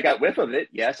whiff of it.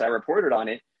 Yes, I reported on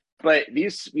it. But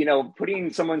these,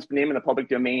 putting someone's name in the public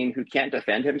domain who can't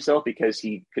defend himself because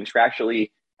he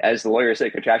contractually, as the lawyer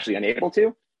said, contractually unable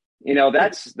to,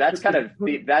 that's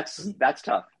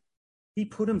tough. He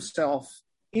put himself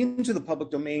into the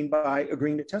public domain by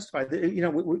agreeing to testify.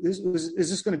 Is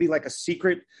this going to be like a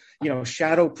secret,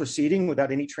 shadow proceeding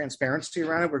without any transparency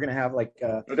around it? We're going to have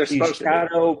these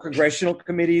shadow congressional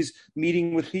committees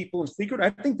meeting with people in secret.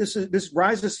 I think this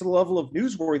rises to the level of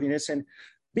newsworthiness, and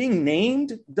being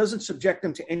named doesn't subject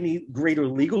him to any greater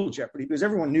legal jeopardy because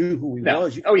everyone knew who he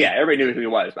was. Everybody knew who he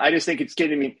was. I just think it's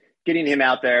getting him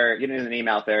out there, getting his name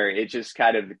out there. It just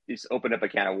kind of opened up a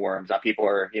can of worms. People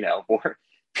are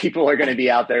going to be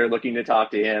out there looking to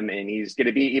talk to him, and he's going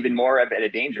to be even more at a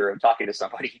danger of talking to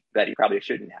somebody that he probably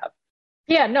shouldn't have.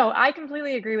 Yeah, no, I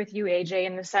completely agree with you, AJ,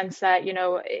 in the sense that,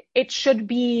 it should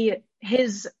be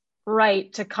his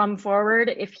right to come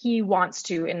forward if he wants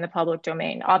to in the public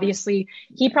domain. Obviously,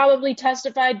 he probably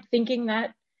testified thinking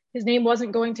that his name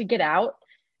wasn't going to get out.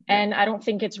 And I don't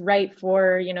think it's right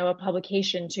for, a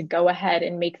publication to go ahead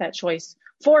and make that choice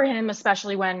for him,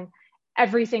 especially when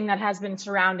everything that has been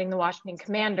surrounding the Washington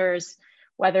Commanders,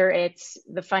 whether it's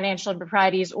the financial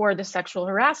improprieties or the sexual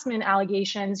harassment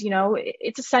allegations,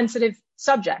 it's a sensitive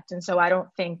subject. And so I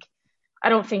don't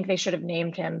think they should have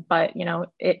named him, but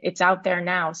it's out there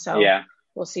now. So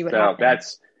we'll see what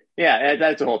happens.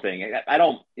 That's the whole thing.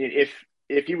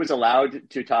 If he was allowed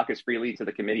to talk as freely to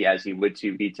the committee as he would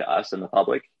to be to us and the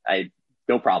public,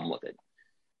 no problem with it.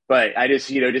 But I just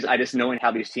knowing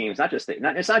how these teams,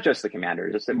 it's not just the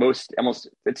Commanders, it's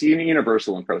it's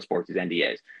universal in pro sports, these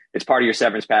NDAs. It's part of your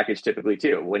severance package typically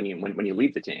too. When you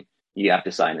leave the team, you have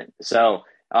to sign it. So,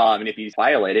 and if you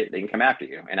violate it, they can come after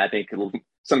you. And I think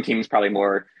some teams probably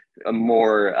more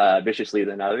viciously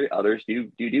than others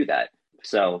do that.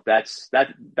 So that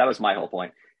was my whole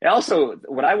point. And also,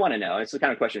 what I want to know, it's the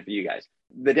kind of question for you guys.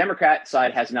 The Democrat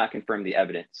side has not confirmed the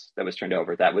evidence that was turned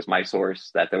over. That was my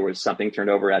source, that there was something turned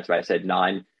over. That's why I said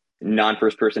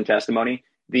non-first person testimony.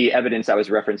 The evidence that was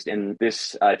referenced in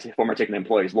this former Ticket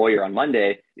employee's lawyer on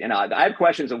Monday, and I have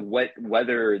questions of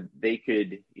whether they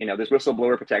could, there's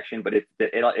whistleblower protection, but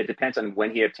it depends on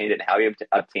when he obtained it and how he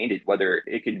obtained it, whether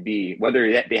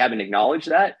they haven't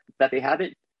acknowledged that they have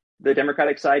it, the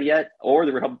Democratic side yet, or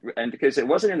the Republican, and because it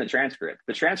wasn't in the transcript.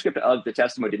 The transcript of the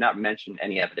testimony did not mention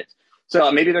any evidence.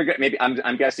 So maybe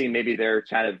I'm guessing maybe they're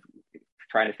kind of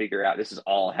trying to figure out. This is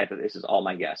all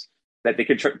my guess, that they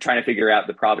could try to figure out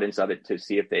the providence of it to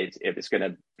see if it's going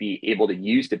to be able to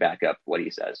use to back up what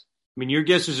he says. I mean, your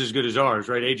guess is as good as ours,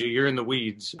 right, AJ? You're in the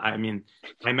weeds. I mean,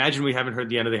 I imagine we haven't heard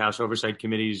the end of the House Oversight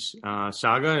Committee's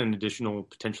saga and additional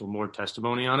potential more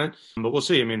testimony on it, but we'll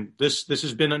see. I mean, this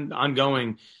has been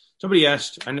ongoing. Somebody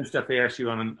asked, I know Steph, they asked you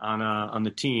on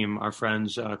the team, our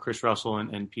friends Chris Russell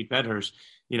and Pete Medhurst,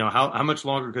 how much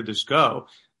longer could this go?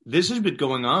 This has been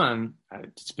going on.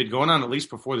 It's been going on at least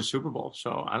before the Super Bowl.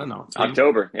 So I don't know.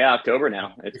 October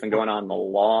now. It's been going on a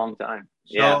long time.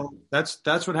 So that's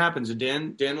what happens. And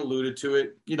Dan alluded to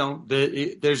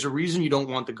it. There's a reason you don't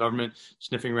want the government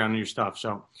sniffing around in your stuff.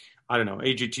 So I don't know,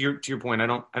 AJ, to your point, I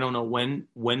don't know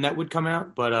when that would come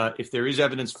out, but if there is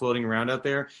evidence floating around out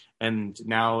there, and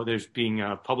now there's being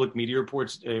public media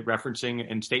reports referencing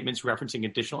and statements referencing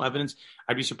additional evidence,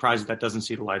 I'd be surprised if that doesn't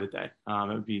see the light of day. It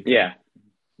would be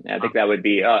I think that would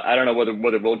be. I don't know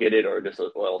whether we'll get it or just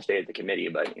it'll stay at the committee,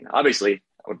 but obviously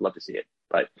I would love to see it.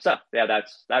 But that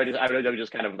was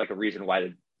just kind of like a reason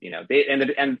why they and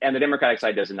the Democratic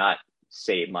side does not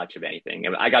say much of anything.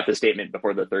 I got the statement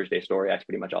before the Thursday story. That's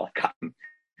pretty much all I got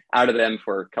out of them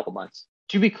for a couple months.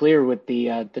 To be clear, with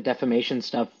the defamation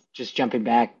stuff, just jumping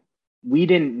back, we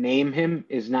didn't name him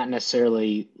is not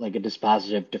necessarily like a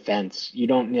dispositive defense. You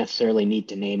don't necessarily need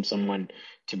to name someone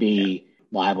to be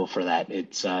liable for that.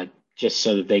 It's just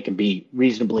so that they can be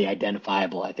reasonably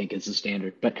identifiable, I think is the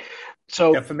standard. But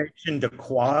so defamation de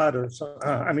quad or so,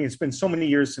 it's been so many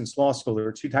years since law school. There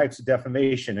are two types of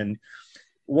defamation, and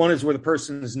one is where the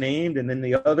person is named, and then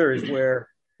the other is where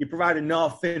you provide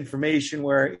enough information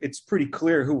where it's pretty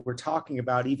clear who we're talking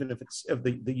about, even if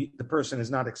the person is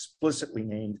not explicitly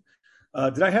named.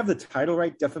 Did I have the title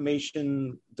right?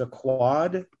 Defamation de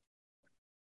quad.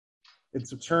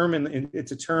 It's a term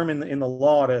in the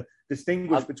law to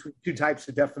distinguish between two types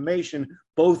of defamation,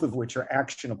 both of which are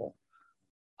actionable.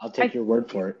 I'll take your word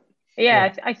for it.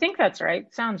 Yeah. I think that's right.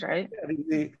 Sounds right.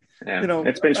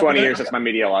 It's been 20 years since my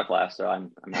media law class, so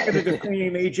I'm not going to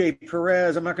name AJ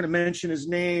Perez. I'm not going to mention his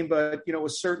name, but a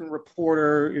certain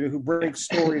reporter who breaks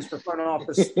stories for front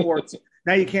office sports.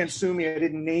 Now you can't sue me. I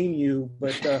didn't name you,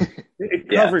 but it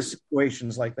covers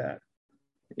situations like that.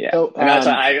 Yeah, so,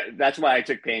 and that's why I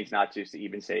took pains not to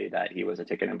even say that he was a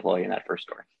Ticket employee in that first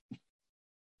story.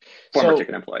 Former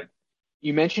Ticket employee.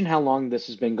 You mentioned how long this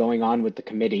has been going on with the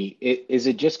committee. Is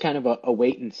it just kind of a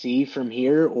wait and see from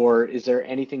here, or is there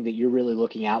anything that you're really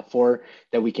looking out for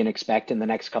that we can expect in the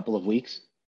next couple of weeks?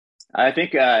 I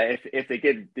think if they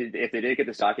did get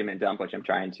this document dumped, which I'm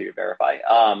trying to verify,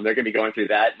 they're going to be going through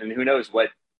that, and who knows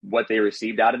what they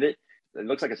received out of it. It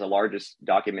looks like it's the largest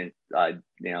document,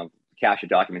 cache of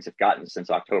documents they've gotten since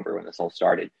October when this all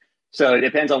started. So it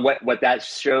depends on what that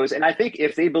shows, and I think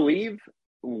if they believe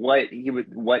what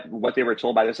they were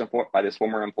told by this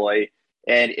former employee,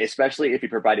 and especially if he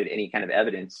provided any kind of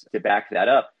evidence to back that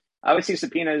up, I would see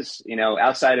subpoenas,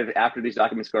 outside of after these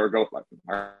documents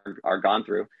are gone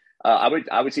through.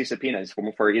 I would see subpoenas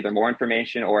for either more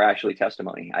information or actually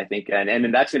testimony. I think,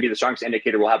 and that's going to be the strongest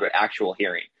indicator we'll have an actual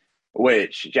hearing.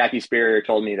 which Jackie Spear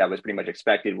told me that was pretty much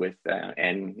expected with,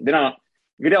 and they don't,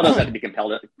 Goodell doesn't have to be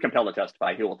compelled to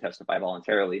testify. He will testify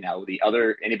voluntarily. Now,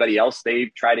 anybody else they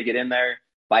try to get in there,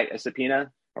 fight a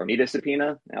subpoena or need a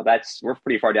subpoena, we're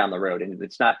pretty far down the road. And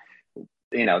it's not,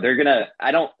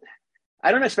 I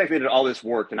don't expect that all this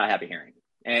work to not have a hearing.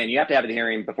 And you have to have the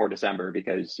hearing before December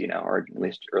because, or at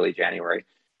least early January,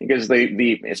 because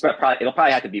it'll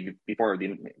probably have to be before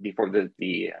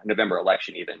the November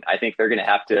election. Even I think they're going to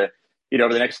have to,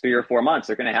 over the next 3 or 4 months,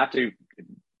 they're going to have to,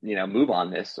 move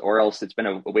on this, or else it's been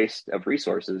a waste of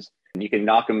resources. And you can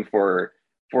knock them for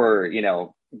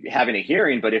having a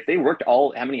hearing, but if they worked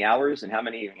how many hours and how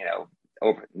many,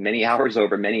 over many hours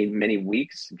over many, many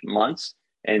weeks, months,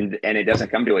 and it doesn't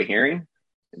come to a hearing,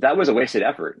 that was a wasted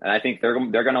effort. And I think they're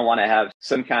going to want to have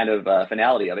some kind of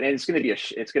finality of it. And it's going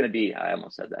to be I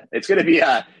almost said that. It's going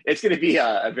to be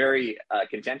a very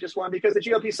contentious one, because the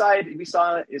GOP side we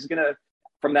saw is going to,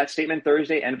 from that statement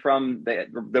Thursday and from the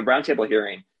roundtable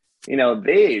hearing,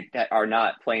 they are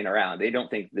not playing around. They don't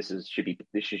think this should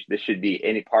be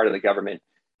any part of the government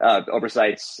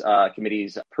oversight's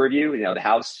committee's purview. The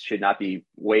House should not be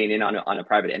weighing in on a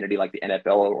private entity like the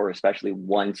NFL, or especially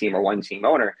one team or one team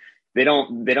owner. They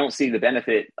don't see the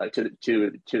benefit to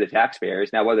the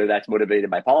taxpayers. Now, whether that's motivated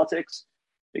by politics,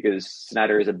 because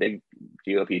Snyder is a big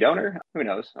GOP donor, who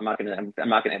knows? I'm not going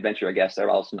to venture a guess there.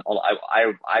 I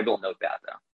will note that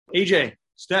though. AJ,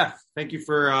 Steph, thank you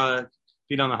for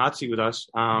being on the hot seat with us.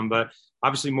 But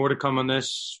obviously more to come on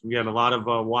this. We had a lot of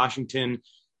Washington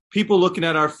people looking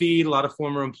at our feed, a lot of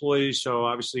former employees. So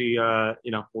obviously,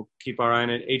 we'll keep our eye on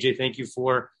it. AJ, thank you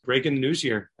for breaking the news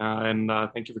here. And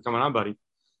thank you for coming on, buddy.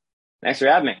 Thanks for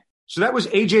having me. So that was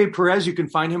AJ Perez. You can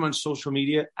find him on social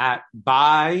media at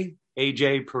by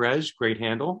AJ Perez. Great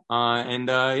handle.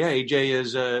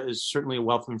 AJ is certainly a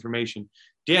wealth of information.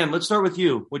 Dan, let's start with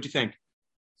you. What'd you think?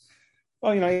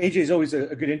 Well, AJ is always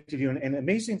a good interview. And the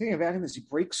amazing thing about him is he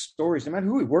breaks stories, no matter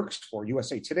who he works for.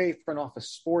 USA Today, Front Office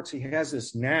Sports, he has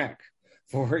this knack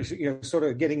for sort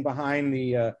of getting behind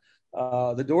the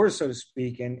doors, so to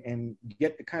speak, and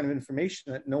get the kind of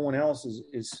information that no one else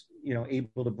is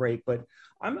able to break. But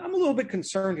I'm a little bit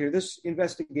concerned here. This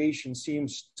investigation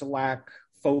seems to lack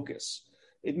focus.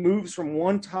 It moves from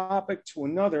one topic to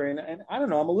another, and I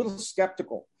don't know. I'm a little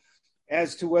skeptical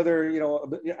as to whether,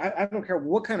 I don't care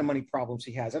what kind of money problems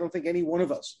he has. I don't think any one of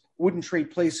us wouldn't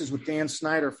trade places with Dan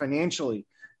Snyder financially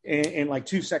in like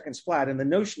 2 seconds flat. And the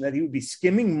notion that he would be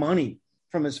skimming money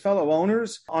from his fellow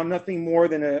owners on nothing more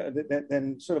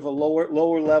than sort of a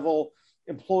lower level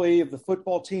employee of the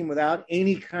football team without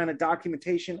any kind of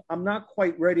documentation, I'm not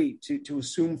quite ready to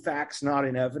assume facts not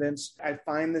in evidence. I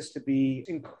find this to be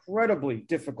incredibly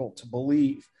difficult to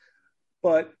believe.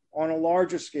 But on a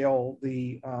larger scale,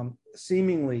 the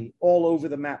seemingly all over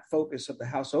the map focus of the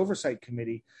House Oversight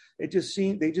Committee, they just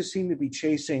seem to be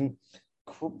chasing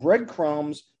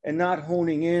breadcrumbs and not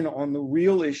honing in on the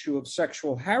real issue of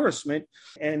sexual harassment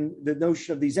and the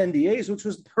notion of these NDAs, which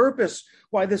was the purpose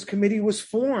why this committee was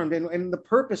formed and the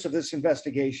purpose of this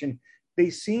investigation.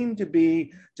 They seem to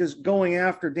be just going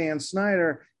after Dan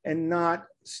Snyder and not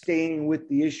staying with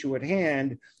the issue at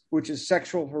hand, which is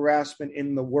sexual harassment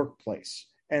in the workplace.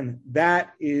 And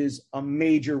that is a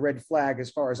major red flag as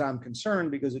far as I'm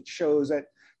concerned, because it shows that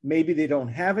maybe they don't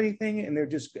have anything and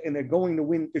they're going to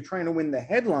win. They're trying to win the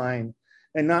headline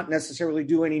and not necessarily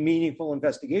do any meaningful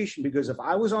investigation. Because if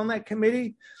I was on that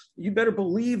committee, you better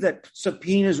believe that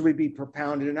subpoenas would be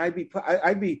propounded, and I'd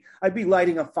be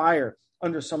lighting a fire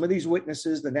under some of these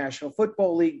witnesses, the National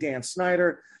Football League, Dan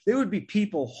Snyder. There would be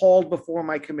people hauled before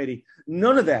my committee.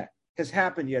 None of that has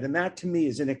happened yet, and that to me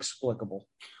is inexplicable.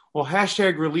 Well,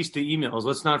 hashtag release the emails.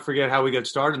 Let's not forget how we got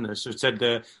started in this. So it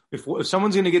said if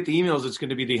someone's going to get the emails, it's going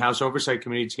to be the House Oversight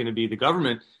Committee. It's going to be the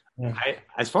government. Yeah.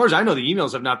 As far as I know, the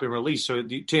emails have not been released. So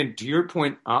to your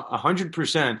point,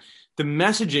 100%, the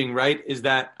messaging, right, is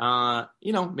that,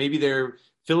 maybe they're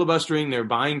filibustering, they're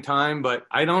buying time, but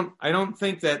I don't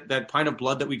think that pint of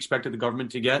blood that we expected the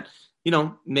government to get,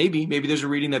 maybe there's a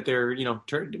reading that they're,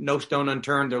 no stone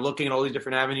unturned. They're looking at all these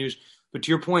different avenues. But to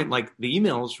your point, like the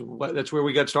emails, that's where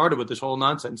we got started with this whole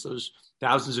nonsense, those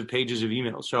thousands of pages of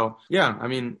emails. So, yeah, I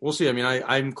mean, we'll see. I mean,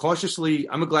 I'm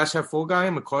a glass half full guy.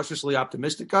 I'm a cautiously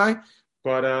optimistic guy.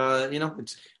 But,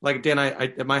 it's like, Dan,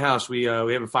 at my house, we have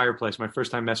a fireplace. My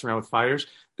first time messing around with fires.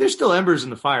 There's still embers in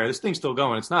the fire. This thing's still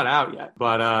going. It's not out yet,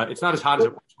 but it's not as hot as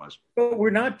it was. But we're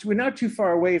not too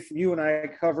far away from you and I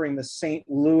covering the St.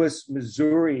 Louis,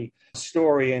 Missouri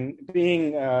story and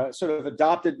being sort of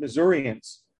adopted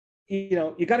Missourians.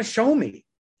 You got to show me.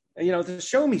 the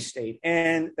show me state.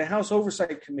 And the House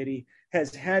Oversight Committee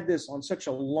has had this on such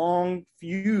a long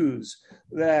fuse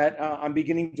that I'm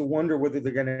beginning to wonder whether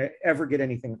they're going to ever get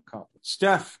anything accomplished.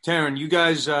 Steph, Taryn, you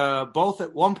guys both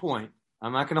at one point,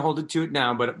 I'm not going to hold it to it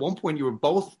now, but at one point you were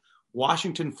both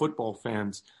Washington football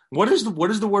fans. What is the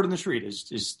word on the street?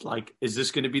 Is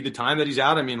this going to be the time that he's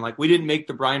out? I mean, like, we didn't make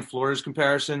the Brian Flores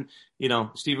comparison.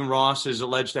 Stephen Ross is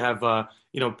alleged to have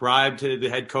bribed to the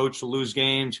head coach to lose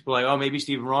games. People are like, oh, maybe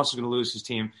Stephen Ross is going to lose his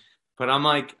team. But I'm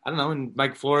like, I don't know. And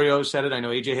Mike Florio said it. I know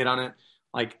AJ hit on it.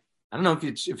 Like, I don't know if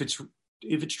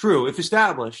it's true, if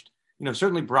established.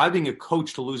 Certainly bribing a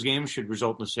coach to lose games should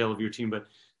result in the sale of your team. But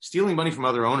stealing money from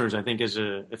other owners, I think,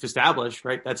 if established,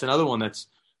 right? That's another one that's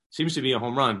seems to be a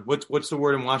home run. What's the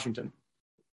word in Washington?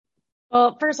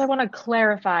 Well, first I want to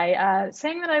clarify,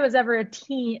 saying that I was ever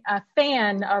a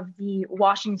fan of the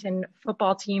Washington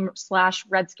football team /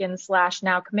 Redskins /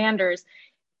 now Commanders.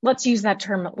 Let's use that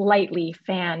term lightly,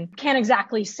 fan. Can't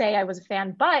exactly say I was a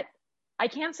fan, but I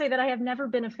can say that I have never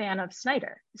been a fan of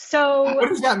Snyder. So what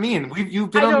does that mean? You've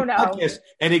been on the podcast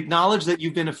and acknowledged that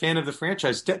you've been a fan of the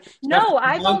franchise. No,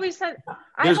 I've always said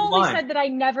that I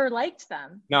never liked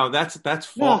them. No, that's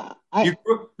false. No,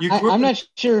 I'm not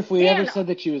sure if we ever said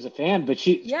that she was a fan, but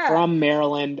she's from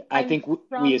Maryland. I think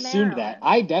we assumed that.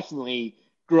 I definitely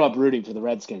grew up rooting for the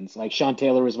Redskins. Like, Sean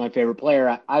Taylor was my favorite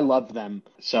player. I loved them.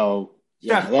 So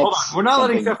Steph, hold on. We're not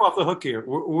letting Steph off the hook here.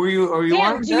 Are you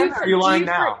lying then, or are you lying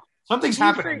now? Something's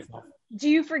happening. Do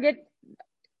you forget,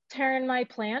 Taryn, my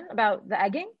plan about the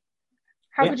egging?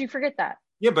 How could you forget that?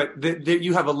 Yeah, but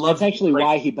you have a love. That's actually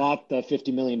why he bought the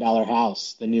 $50 million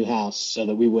house, the new house, so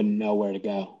that we wouldn't know where to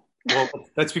go. Well,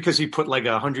 that's because he put like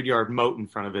a 100-yard moat in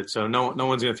front of it, so no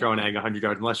one's going to throw an egg 100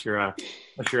 yards unless you're at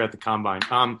the combine.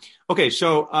 Okay,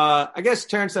 so I guess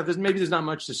Taryn, stuff. There's not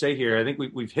much to say here. I think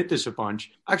we've hit this a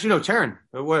bunch. Actually, no, Taryn.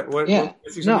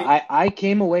 I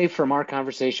came away from our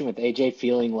conversation with AJ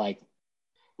feeling like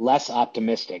less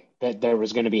optimistic that there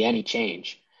was going to be any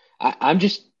change. I'm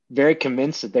just very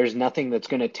convinced that there's nothing that's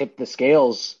going to tip the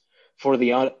scales for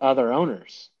the other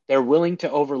owners. They're willing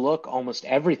to overlook almost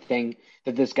everything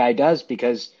that this guy does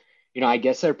because, I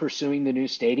guess they're pursuing the new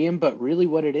stadium, but really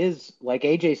what it is, like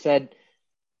AJ said,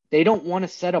 they don't want to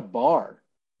set a bar.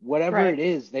 Whatever it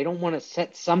is, they don't want to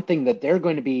set something that they're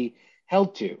going to be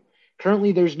held to.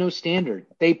 Currently, there's no standard.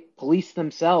 They police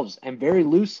themselves, and very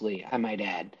loosely, I might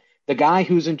add. The guy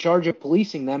who's in charge of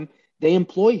policing them, they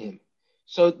employ him.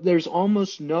 So there's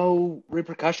almost no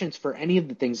repercussions for any of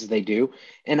the things that they do.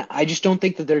 And I just don't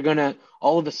think that they're going to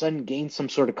all of a sudden gain some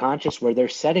sort of conscience where they're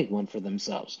setting one for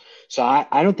themselves. So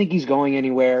I don't think he's going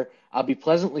anywhere. I'll be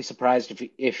pleasantly surprised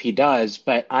if he does,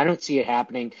 but I don't see it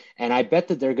happening. And I bet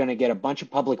that they're going to get a bunch of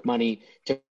public money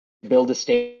to build a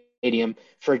stadium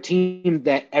for a team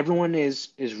that everyone is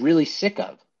really sick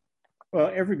of. Well,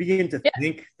 ever begin to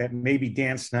think that maybe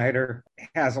Dan Snyder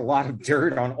has a lot of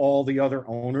dirt on all the other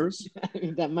owners?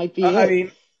 That might be it. I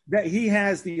mean, that he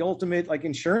has the ultimate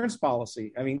insurance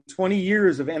policy. 20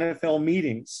 years of NFL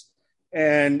meetings.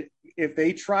 And if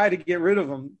they try to get rid of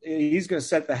him, he's going to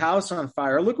set the house on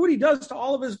fire. Look what he does to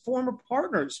all of his former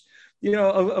partners.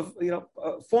 A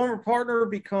former partner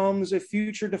becomes a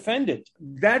future defendant.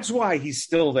 That's why he's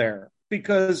still there,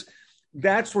 because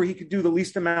that's where he could do the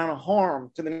least amount of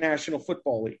harm to the National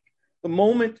Football League. The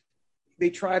moment they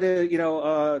try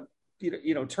to,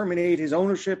 terminate his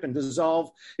ownership and dissolve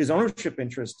his ownership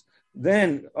interest,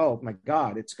 then, oh my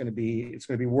God, it's going to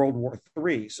be World War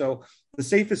III. So the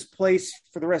safest place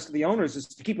for the rest of the owners is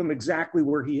to keep him exactly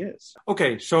where he is.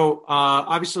 Okay, so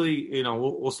obviously,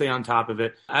 we'll stay on top of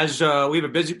it. As we have a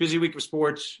busy week of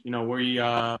sports, we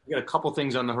got a couple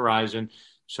things on the horizon.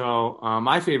 So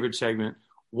my favorite segment,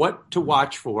 what to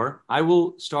watch for. I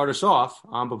will start us off.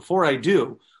 But before I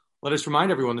do, let us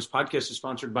remind everyone this podcast is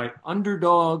sponsored by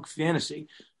Underdog Fantasy.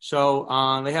 So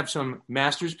they have some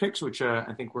Masters picks, which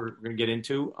I think we're going to get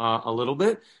into a little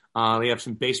bit. They have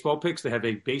some baseball picks. They have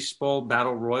a baseball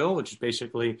battle royal, which is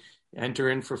basically enter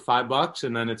in for $5,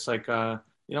 and then it's like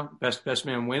best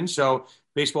man wins. So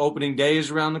baseball opening day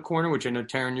is around the corner, which I know,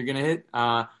 Taryn, you're going to hit.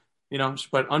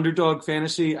 But Underdog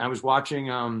Fantasy, I was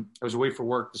watching, I was away for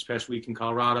work this past week in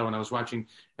Colorado, and I was watching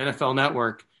NFL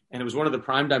Network, and it was one of the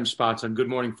primetime spots on Good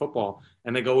Morning Football.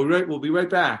 And they go, we'll be right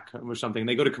back or something.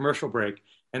 They go to commercial break.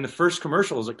 And the first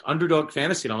commercial is like Underdog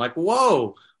Fantasy. And I'm like,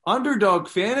 whoa, Underdog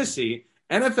Fantasy,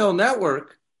 NFL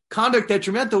Network, conduct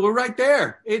detrimental. We're right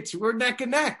there. We're neck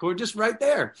and neck. We're just right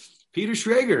there. Peter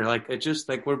Schrager. Like it's just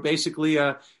like we're basically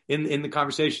in the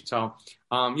conversation. So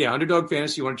Underdog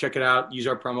Fantasy, you want to check it out, use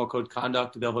our promo code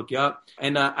Conduct, they'll hook you up.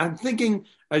 And I'm thinking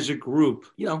as a group,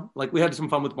 like we had some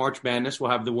fun with March Madness.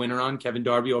 We'll have the winner on, Kevin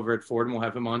Darby over at Ford, and we'll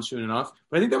have him on soon enough.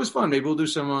 But I think that was fun. Maybe we'll do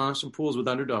some pools with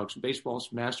Underdogs, some baseball,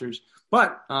 some Masters.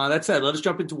 But that said, let us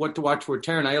jump into what to watch for.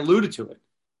 Taryn, I alluded to it.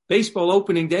 Baseball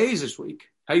opening days this week.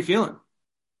 How you feeling?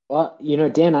 Well,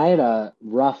 Dan, I had a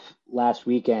rough last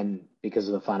weekend because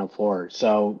of the Final Four.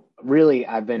 So really,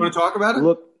 I've been. Want to talk about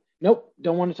it? Nope,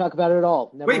 don't want to talk about it at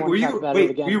all. Never want to talk about it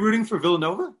again. Were you rooting for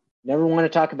Villanova? Never want to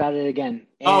talk about it again.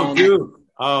 And,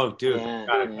 oh, dude. Yeah,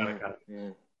 Got it. Yeah.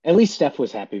 At least Steph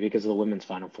was happy because of the women's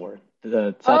Final Four.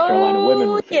 The South Carolina women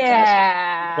were fantastic.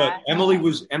 Yeah. But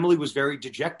Emily was very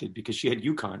dejected because she had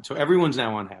UConn, so everyone's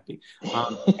now unhappy.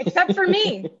 Except for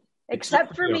me.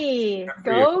 Except for me.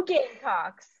 Go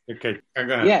Gamecocks. Okay, go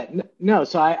ahead. Yeah, no.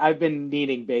 So I've been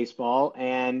needing baseball,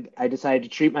 and I decided to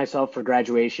treat myself for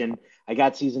graduation. I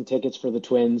got season tickets for the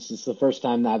Twins. It's the first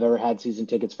time that I've ever had season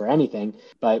tickets for anything.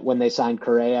 But when they signed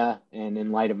Correa, and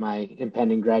in light of my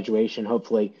impending graduation,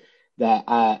 hopefully, that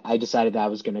I decided that I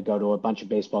was going to go to a bunch of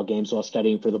baseball games while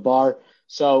studying for the bar.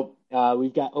 So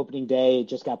we've got opening day. It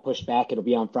just got pushed back. It'll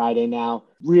be on Friday now.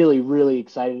 Really, really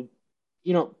excited.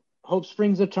 Hope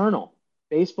springs eternal.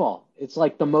 Baseball. It's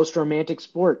like the most romantic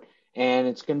sport, and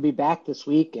it's going to be back this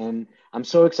week. And I'm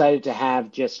so excited to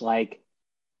have just like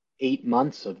 8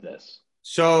 months of this.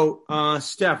 So,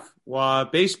 Steph,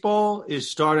 baseball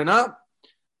is starting up.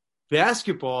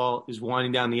 Basketball is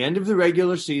winding down the end of the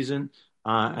regular season.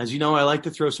 As you know, I like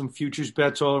to throw some futures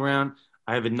bets all around.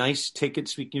 I have a nice ticket,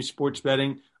 speaking of sports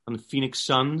betting, on the Phoenix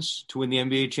Suns to win the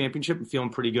NBA championship. I'm feeling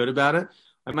pretty good about it.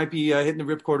 I might be hitting the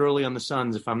ripcord early on the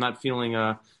Suns if I'm not feeling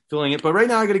it. But right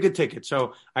now I got a good ticket.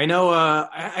 So I know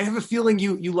I have a feeling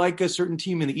you like a certain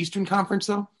team in the Eastern Conference,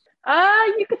 though?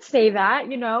 You could say that.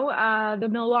 The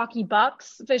Milwaukee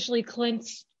Bucks officially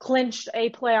clinched a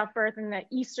playoff berth in the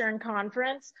Eastern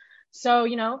Conference. So,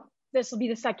 this will be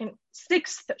the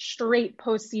sixth straight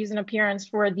postseason appearance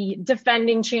for the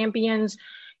defending champions,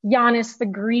 Giannis, the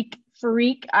Greek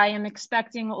freak. I am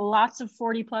expecting lots of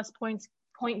 40-plus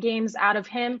point games out of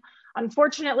him.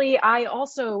 Unfortunately, I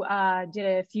also did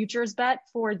a futures bet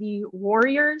for the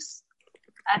Warriors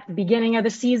at the beginning of the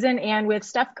season, and with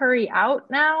Steph Curry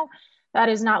out now, that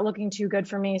is not looking too good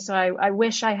for me. So I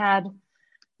wish I had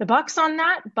the Bucks on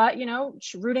that, but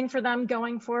rooting for them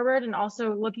going forward, and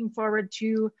also looking forward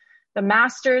to the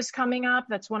Masters coming up.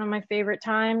 That's one of my favorite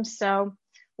times. So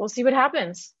we'll see what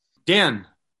happens. Dan,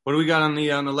 what do we got on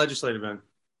the legislative end?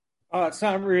 It's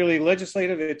not really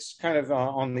legislative. It's kind of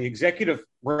on the executive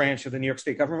branch of the New York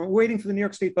State government. We're waiting for the New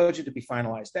York State budget to be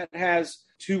finalized. That has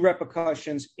two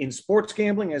repercussions in sports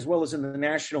gambling as well as in the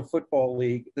National Football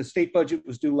League. The state budget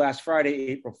was due last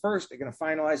Friday, April 1st. They're going to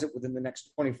finalize it within the next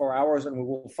 24 hours, and we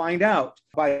will find out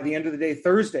by the end of the day,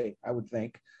 Thursday, I would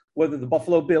think, whether the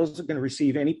Buffalo Bills are going to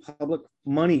receive any public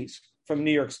monies from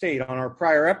New York State. On our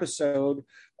prior episode,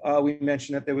 we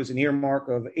mentioned that there was an earmark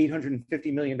of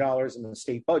 $850 million in the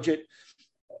state budget,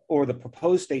 or the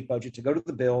proposed state budget, to go to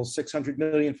the Bills, $600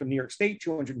 million from New York State,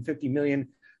 $250 million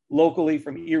locally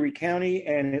from Erie County.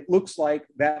 And it looks like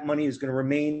that money is going to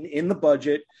remain in the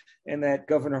budget, and that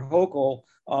Governor Hochul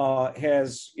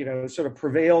has, sort of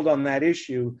prevailed on that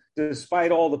issue,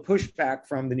 despite all the pushback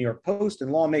from the New York Post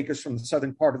and lawmakers from the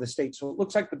southern part of the state. So it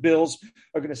looks like the Bills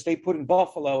are going to stay put in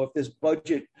Buffalo if this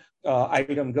budget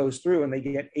item goes through, and they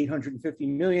get $850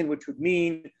 million, which would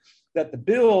mean that the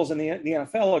Bills and the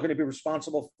NFL are going to be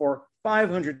responsible for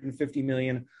 $550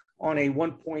 million on a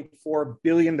 $1.4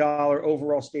 billion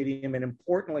overall stadium. And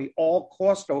importantly, all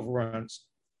cost overruns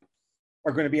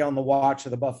are going to be on the watch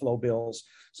of the Buffalo Bills.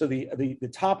 So the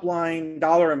top line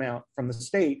dollar amount from the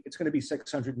state, it's going to be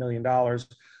 $600 million,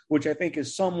 which I think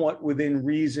is somewhat within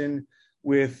reason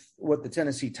with what the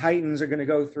Tennessee Titans are going to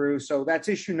go through. So that's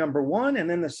issue number one. And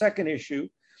then the second issue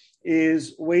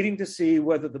is waiting to see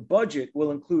whether the budget will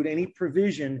include any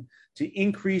provision to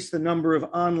increase the number of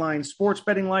online sports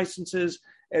betting licenses,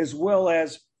 as well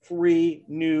as 3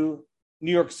 new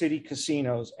New York City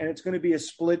casinos. And it's going to be a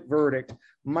split verdict.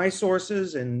 My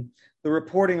sources and the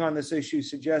reporting on this issue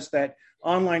suggest that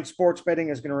online sports betting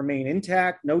is going to remain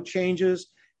intact, no changes,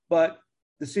 but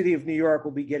the city of New York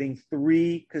will be getting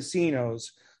 3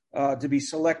 casinos to be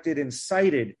selected and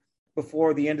cited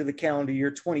before the end of the calendar year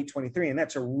 2023. And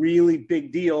that's a really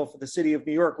big deal for the city of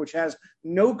New York, which has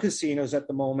no casinos at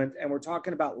the moment. And we're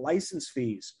talking about license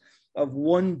fees of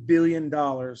 $1 billion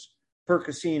per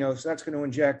casino. So that's going to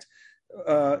inject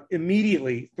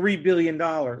immediately $3 billion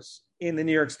in the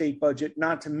New York State budget,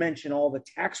 not to mention all the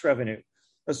tax revenue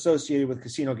associated with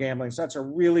casino gambling. So that's a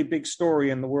really big story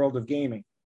in the world of gaming.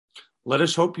 Let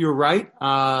us hope you're right.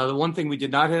 The one thing we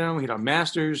did not hit on, we hit on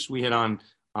Masters. We hit on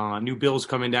new bills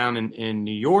coming down in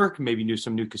New York, maybe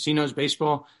some new casinos,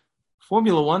 baseball.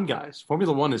 Formula One, guys.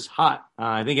 Formula One is hot.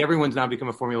 I think everyone's now become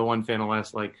a Formula One fan in the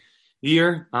last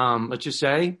year. Let's just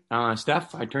say,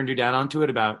 Steph, I turned your dad onto it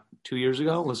about 2 years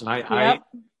ago. Listen, I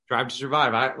Drive to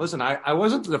Survive. I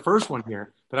wasn't the first one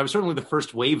here, but I was certainly the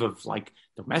first wave of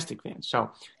domestic fans.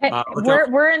 So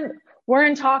we're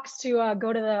in talks to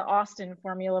go to the Austin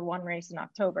Formula One race in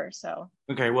October. So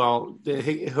okay, well,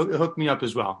 hook me up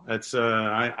as well. That's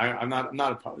I'm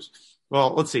not opposed.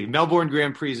 Well, let's see. Melbourne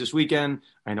Grand Prix this weekend.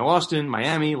 I know Austin,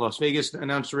 Miami, Las Vegas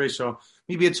announced a race. So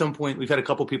maybe at some point we've had a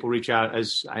couple people reach out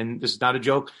and this is not a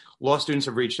joke. Law students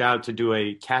have reached out to do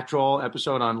a catch-all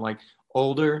episode on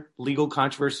older legal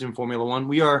controversies in Formula One.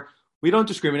 We don't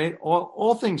discriminate.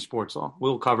 All things sports law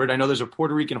we'll cover it. I know there's a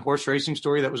Puerto Rican horse racing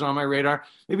story that was on my radar.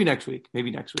 Maybe next week.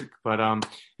 But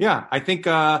yeah, I think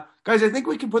guys, I think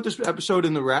we can put this episode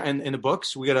in the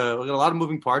books. We got a lot of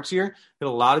moving parts here. We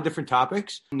got a lot of different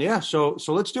topics. Yeah, so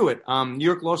let's do it. New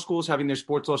York Law School is having their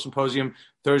sports law symposium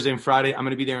Thursday and Friday. I'm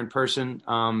going to be there in person.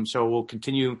 So we'll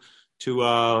continue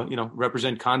to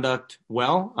represent conduct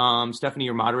well. Stephanie,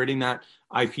 you're moderating that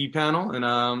IP panel,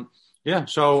 and yeah.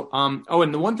 So,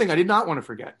 and the one thing I did not want to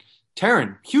forget,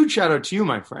 Taryn, huge shout out to you,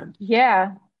 my friend.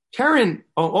 Yeah. Taryn,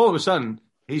 all of a sudden,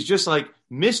 he's just like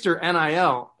Mr.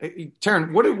 NIL.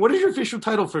 Taryn, what is your official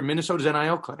title for Minnesota's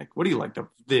NIL clinic? What do you like?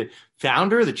 The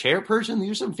founder, the chairperson?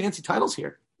 These are some fancy titles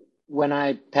here. When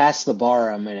I pass the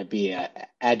bar, I'm going to be an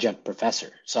adjunct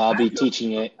professor. So I'll be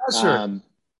teaching it.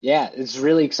 Yeah, it's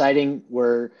really exciting.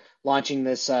 We're launching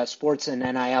this sports and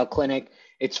NIL clinic.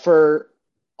 It's for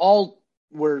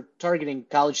we're targeting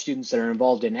college students that are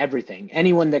involved in everything,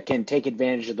 anyone that can take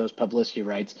advantage of those publicity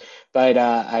rights. But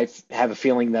I have a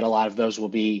feeling that a lot of those will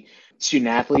be student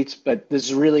athletes. But this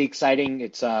is really exciting.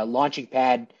 It's a launching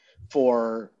pad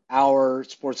for our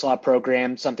sports law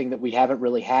program, something that we haven't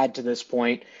really had to this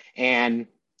point. And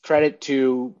credit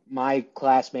to my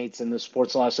classmates in the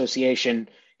Sports Law Association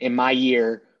in my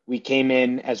year. We came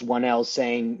in as 1L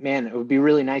saying, man, it would be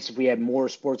really nice if we had more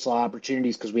sports law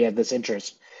opportunities because we have this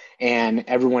interest. And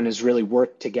everyone has really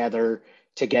worked together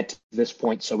to get to this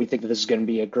point. So we think that this is going to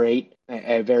be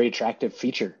a very attractive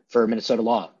feature for Minnesota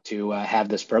law to have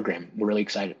this program. We're really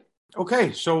excited.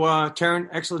 Okay. So, Taryn,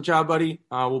 excellent job, buddy.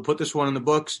 We'll put this one in the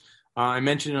books. I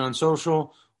mentioned it on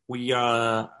social. We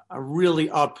are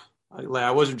really up. I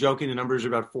wasn't joking. The numbers are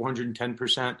about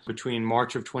 410% between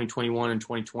March of 2021 and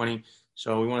 2020.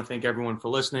 So we want to thank everyone for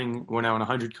listening. We're now in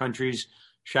 100 countries.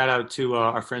 Shout out to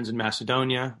our friends in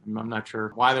Macedonia. I'm not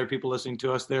sure why there are people listening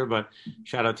to us there, but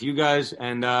shout out to you guys.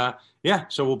 And yeah,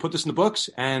 so we'll put this in the books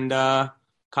and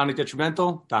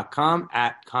conductdetrimental.com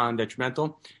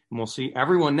 @conductdetrimental. And we'll see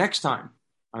everyone next time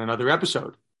on another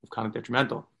episode of Conduct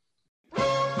Detrimental.